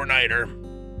that tornado.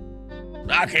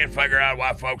 I can't figure out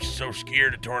why folks are so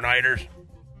scared of tornadoes.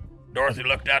 Dorothy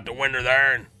looked out the window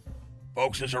there, and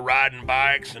folks is riding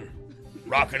bikes and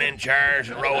rocking in chairs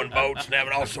and rowing boats and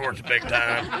having all sorts of big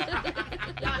time.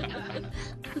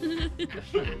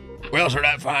 Well, sir,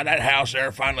 that house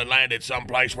there finally landed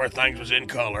someplace where things was in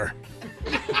color.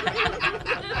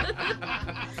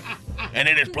 And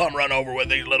it is plumb run over with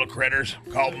these little critters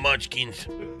called munchkins.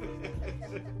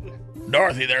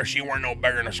 Dorothy there, she weren't no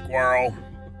bigger than a squirrel.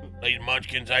 These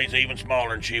munchkins, they's even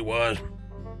smaller than she was.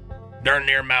 Darn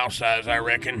near mouse size, I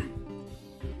reckon.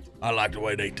 I like the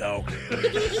way they talk.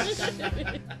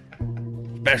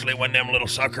 Especially when them little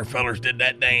sucker fellers did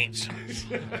that dance.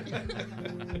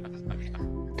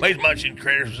 These munchkin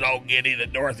critters was all giddy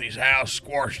that Dorothy's house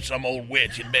squashed some old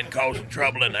witch and been causing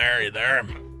trouble in the area there.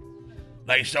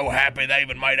 They so happy they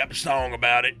even made up a song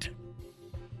about it.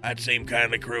 That seemed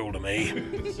kindly cruel to me.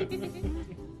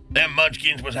 Them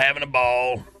munchkins was having a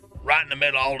ball. Right in the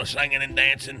middle of all the singing and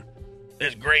dancing,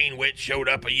 this green witch showed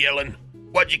up a-yelling,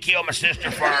 "What'd you kill my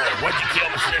sister for? What'd you kill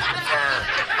my sister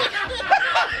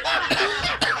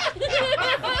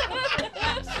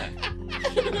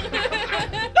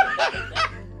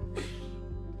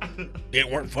for?" It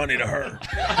weren't funny to her.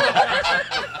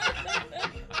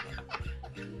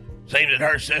 Seems that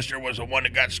her sister was the one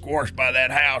that got squashed by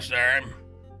that house there.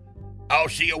 All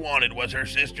she wanted was her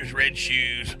sister's red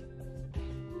shoes.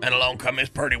 And along come this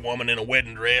pretty woman in a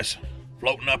wedding dress,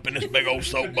 floating up in this big old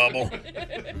soap bubble.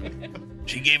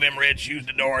 She gave him red shoes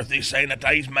to Dorothy, saying that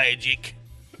they's magic.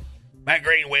 That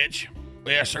green witch,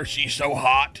 yes, sir, she's so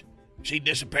hot, she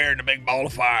disappeared in a big ball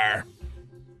of fire.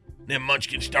 Them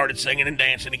munchkins started singing and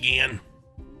dancing again.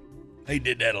 They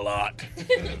did that a lot.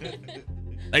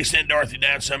 They sent Dorothy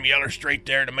down some yeller street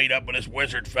there to meet up with this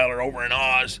wizard feller over in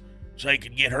Oz so he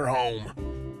could get her home.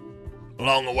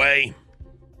 Along the way,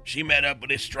 she met up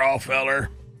with this straw feller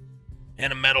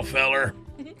and a metal feller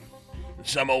and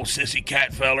some old sissy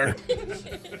cat feller.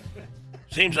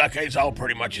 Seems like they's all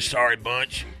pretty much a sorry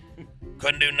bunch.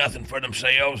 Couldn't do nothing for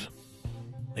themselves.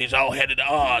 They's all headed to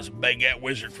Oz and beg that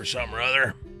wizard for something or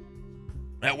other.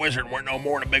 That wizard weren't no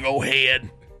more than a big old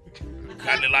head.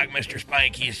 Kindly like Mr.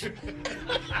 Spanky's.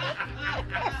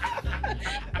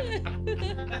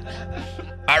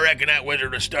 I reckon that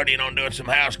wizard was studying on doing some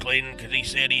house cleaning because he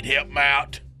said he'd help him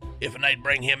out if they'd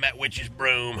bring him that witch's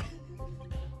broom.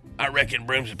 I reckon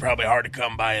brooms is probably hard to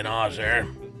come by in Oz there.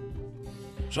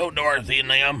 So Dorothy and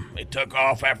them, they took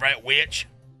off after that witch,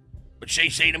 but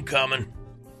she seen them coming,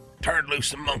 turned loose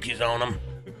some monkeys on them.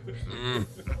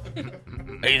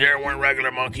 These there weren't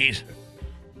regular monkeys.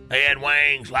 They had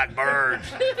wings like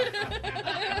birds.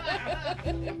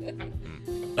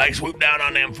 They swooped down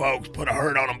on them folks, put a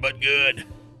hurt on them but good.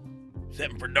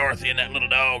 Except for Dorothy and that little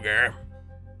dog there.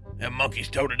 Them monkeys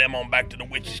toted them on back to the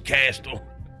witch's castle.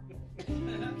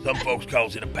 Some folks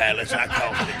calls it a palace, I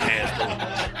calls it a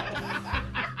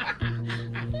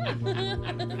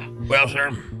castle. Well,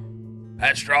 sir,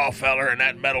 that straw feller and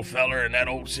that metal feller and that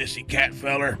old sissy cat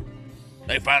feller,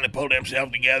 they finally pulled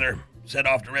themselves together, set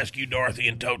off to rescue Dorothy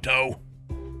and Toto.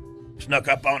 Snuck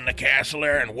up on the castle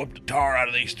there and whooped the tar out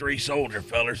of these three soldier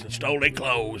fellers and stole their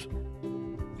clothes.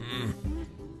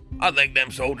 I think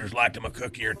them soldiers liked them a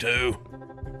cookie or two.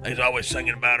 He's always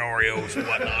singing about Oreos and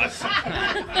whatnot.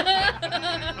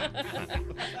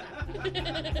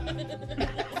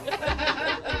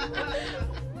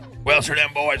 Well, sir,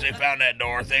 them boys, they found that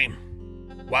Dorothy.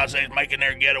 While they was making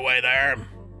their getaway there,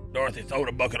 Dorothy throwed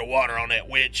a bucket of water on that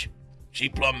witch. She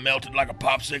plumb melted like a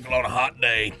popsicle on a hot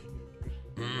day.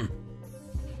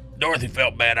 Dorothy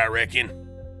felt bad, I reckon.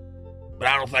 But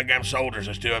I don't think them soldiers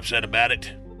are too upset about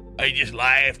it. They just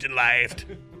laughed and laughed.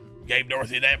 Gave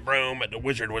Dorothy that broom that the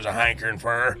wizard was a hankering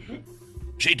for her.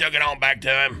 She took it on back to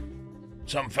him.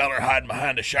 Some feller hiding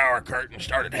behind a shower curtain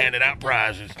started handing out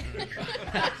prizes.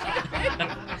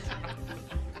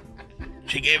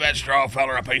 She gave that straw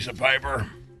feller a piece of paper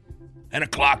and a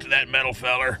clock to that metal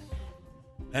feller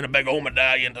and a big old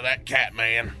medallion to that cat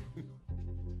man.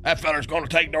 That feller's going to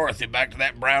take Dorothy back to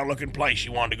that brown-looking place she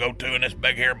wanted to go to in this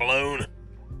big hair balloon,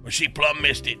 but she plumb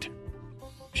missed it.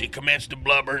 She commenced to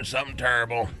blubber and something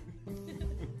terrible.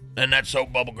 Then that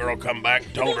soap bubble girl come back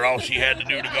and told her all she had to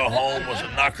do to go home was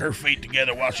to knock her feet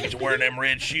together while she's wearing them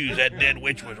red shoes that dead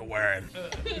witch was wearing.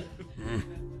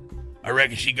 I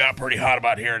reckon she got pretty hot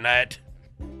about hearing that.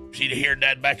 If she'd have heard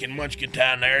that back in Munchkin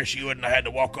Town there, she wouldn't have had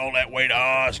to walk all that way to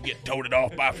Oz and get toted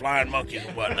off by flying monkeys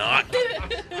and whatnot.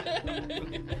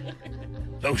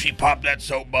 So she popped that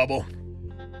soap bubble,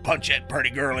 punched that pretty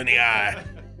girl in the eye,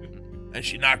 and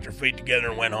she knocked her feet together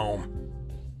and went home.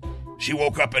 She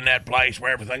woke up in that place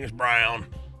where everything is brown,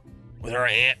 with her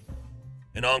aunt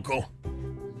and uncle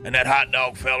and that hot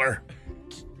dog feller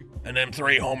and them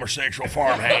 3 homosexual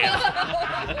farmhands.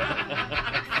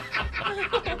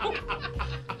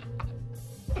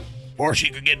 Before she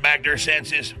could get back to her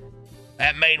senses,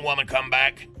 that main woman come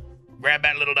back, grabbed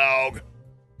that little dog,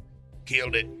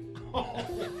 killed it.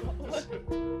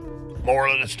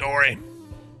 Moral of the story,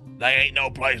 they ain't no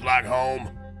place like home,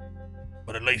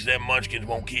 but at least them munchkins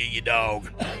won't kill your dog.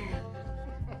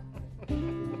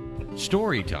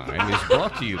 Story Time is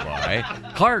brought to you by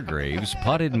Hargrave's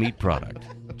Potted Meat Product,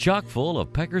 chock full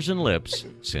of peckers and lips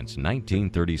since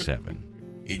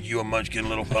 1937. Is you a munchkin,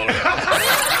 little fella?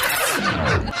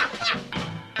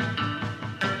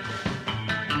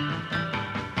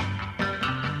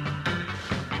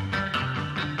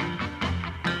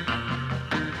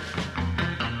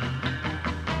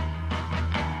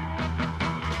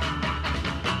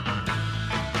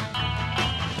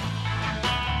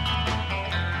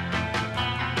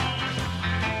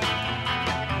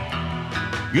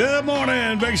 Good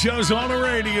morning. Big Show's on the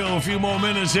radio. A few more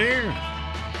minutes here.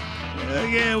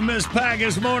 Yeah, we'll miss Pack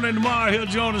this morning. Tomorrow he'll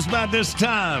join us about this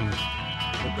time.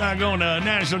 We're back on the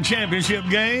national championship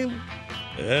game.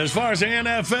 As far as the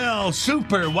NFL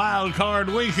Super Wild Card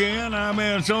Weekend, I'm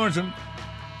Ed Sorensen.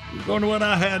 According to what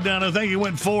I had down, I think he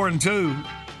went 4-2.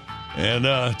 And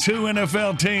 2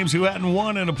 NFL teams who hadn't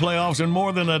won in the playoffs in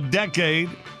more than a decade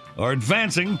are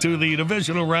advancing to the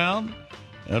divisional round.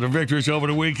 After victories over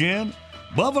the weekend,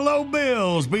 Buffalo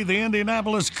Bills beat the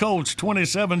Indianapolis Colts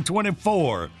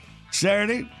 27-24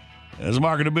 Saturday. As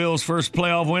marking the Bills' first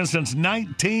playoff win since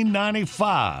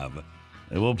 1995.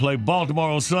 They will play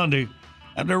Baltimore on Sunday.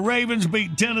 After the Ravens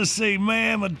beat Tennessee,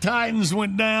 man, the Titans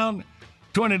went down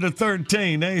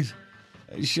 20-13.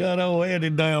 They shut old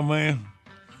Eddie down, man.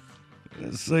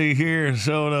 Let's see here.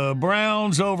 So the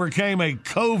Browns overcame a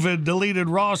COVID-deleted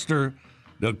roster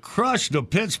to crush the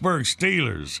Pittsburgh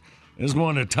Steelers. This is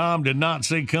one that Tom did not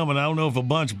see coming. I don't know if a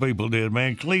bunch of people did,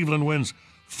 man. Cleveland wins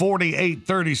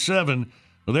 48-37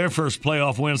 for their first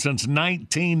playoff win since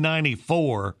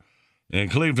 1994.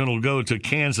 And Cleveland will go to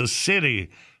Kansas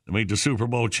City to meet the Super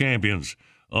Bowl champions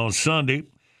on Sunday.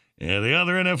 And the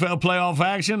other NFL playoff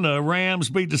action, the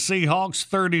Rams beat the Seahawks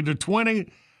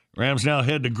 30-20. Rams now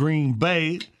head to Green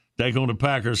Bay, take on the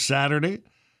Packers Saturday.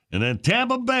 And then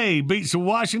Tampa Bay beats the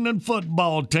Washington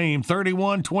football team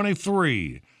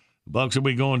 31-23. The Bucs will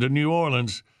be going to New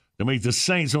Orleans to meet the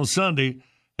Saints on Sunday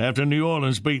after New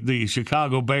Orleans beat the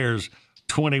Chicago Bears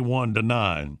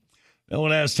 21-9. I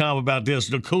want to ask Tom about this.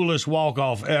 The coolest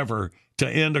walk-off ever to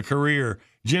end a career.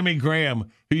 Jimmy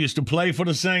Graham, who used to play for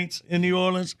the Saints in New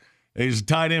Orleans, he's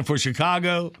tight end for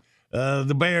Chicago.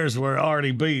 The Bears were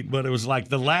already beat, but it was like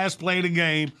the last play of the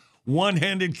game,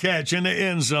 one-handed catch in the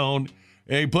end zone.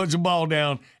 And he puts the ball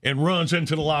down and runs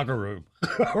into the locker room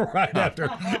right after.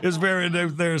 It's very,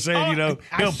 they're saying,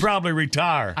 he'll probably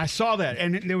retire. I saw that.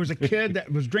 And there was a kid that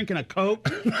was drinking a Coke.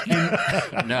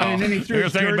 And, and then he threw You're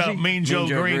his thinking jersey. about Mean Joe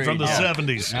Green from the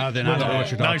 70s. No, then I don't know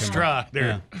what you're talking Nice about. try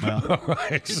there. Yeah, well. All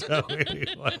right. So,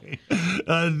 anyway.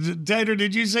 Tater,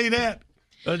 did you see that?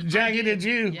 Jackie, did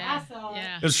you? Yeah. I saw it.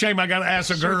 Yeah. It's a shame I got to ask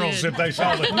the girls if they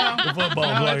saw the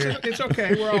football player. It's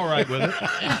okay. We're all right with it.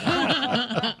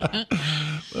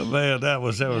 But man, that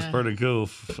was pretty cool.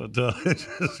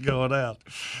 Just going out.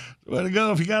 Way to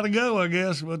go if you got to go, I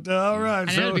guess. But all right.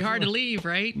 I know it'd be hard to leave,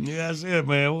 right? Yeah, that's it,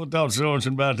 man. We'll talk to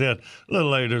Sorensen about that a little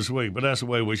later this week. But that's the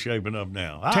way we're shaping up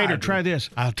now. Tater, try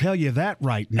this. I'll tell you that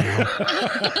right now.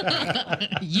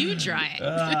 You try it.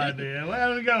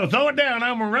 Well, let's go. Throw it down.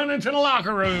 I'm going to run into the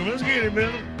locker room. Let's get it,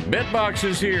 Billy. BitBox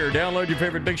is here. Download your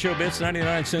favorite Big Show bits,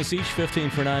 99 cents each,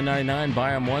 15 for $9.99.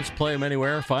 Buy them once, play them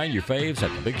anywhere. Find your faves at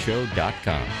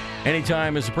thebigshow.com.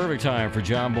 Anytime is the perfect time for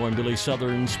John Boy and Billy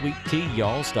Southern Sweet Tea.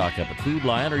 Y'all stock up at Food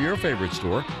Lion or your favorite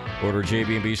store. Order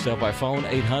JB&B Stuff by phone,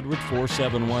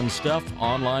 800-471-STUFF.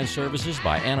 Online services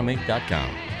by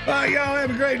animink.com. All right, y'all have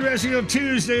a great rest of your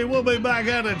Tuesday. We'll be back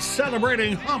at it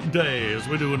celebrating Hump Day as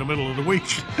we do in the middle of the week.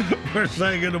 First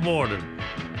thing in the morning.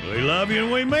 We love you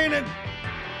and we mean it.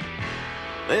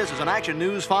 This is an Action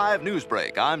News 5 news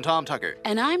break. I'm Tom Tucker.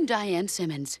 And I'm Diane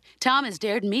Simmons. Tom has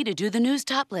dared me to do the news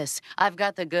topless. I've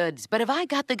got the goods, but have I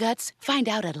got the guts? Find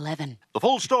out at 11. The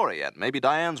full story at Maybe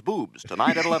Diane's Boobs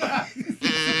tonight at 11.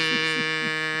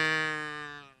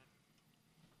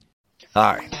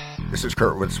 Hi, this is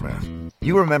Kurtwood Smith.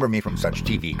 You remember me from such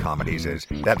TV comedies as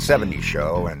That 70s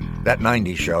Show and That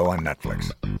 90s Show on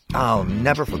Netflix. I'll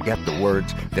never forget the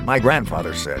words that my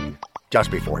grandfather said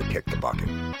just before he kicked the bucket.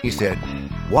 He said,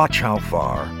 "Watch how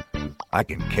far I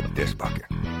can kick this bucket."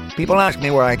 People ask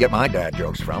me where I get my dad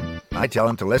jokes from. I tell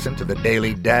them to listen to the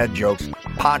Daily Dad Jokes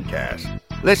podcast.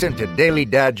 Listen to Daily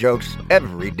Dad Jokes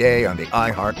every day on the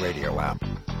iHeartRadio app,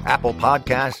 Apple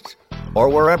Podcasts, or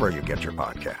wherever you get your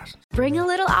podcasts. Bring a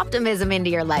little optimism into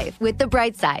your life with The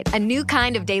Bright Side, a new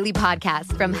kind of daily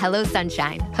podcast from Hello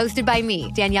Sunshine, hosted by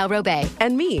me, Danielle Robay.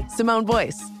 And me, Simone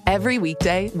Boyce. Every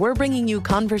weekday, we're bringing you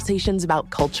conversations about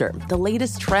culture, the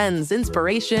latest trends,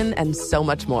 inspiration, and so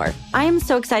much more. I am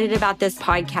so excited about this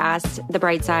podcast, The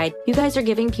Bright Side. You guys are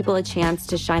giving people a chance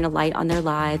to shine a light on their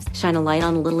lives, shine a light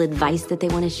on a little advice that they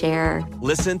want to share.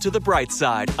 Listen to The Bright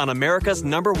Side on America's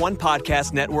 #1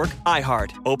 podcast network,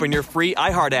 iHeart. Open your free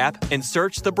iHeart app and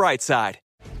search The Bright Side.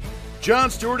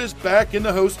 Jon Stewart is back in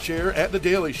the host chair at The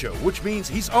Daily Show, which means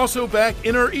he's also back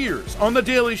in our ears on The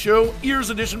Daily Show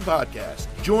Ears Edition podcast.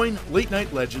 Join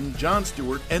late-night legend Jon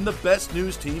Stewart and the best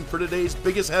news team for today's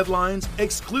biggest headlines,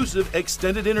 exclusive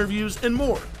extended interviews, and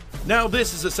more. Now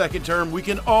this is a second term we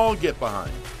can all get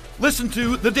behind. Listen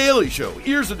to The Daily Show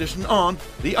Ears Edition on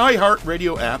the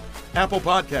iHeartRadio app, Apple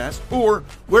Podcasts, or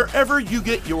wherever you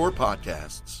get your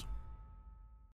podcasts.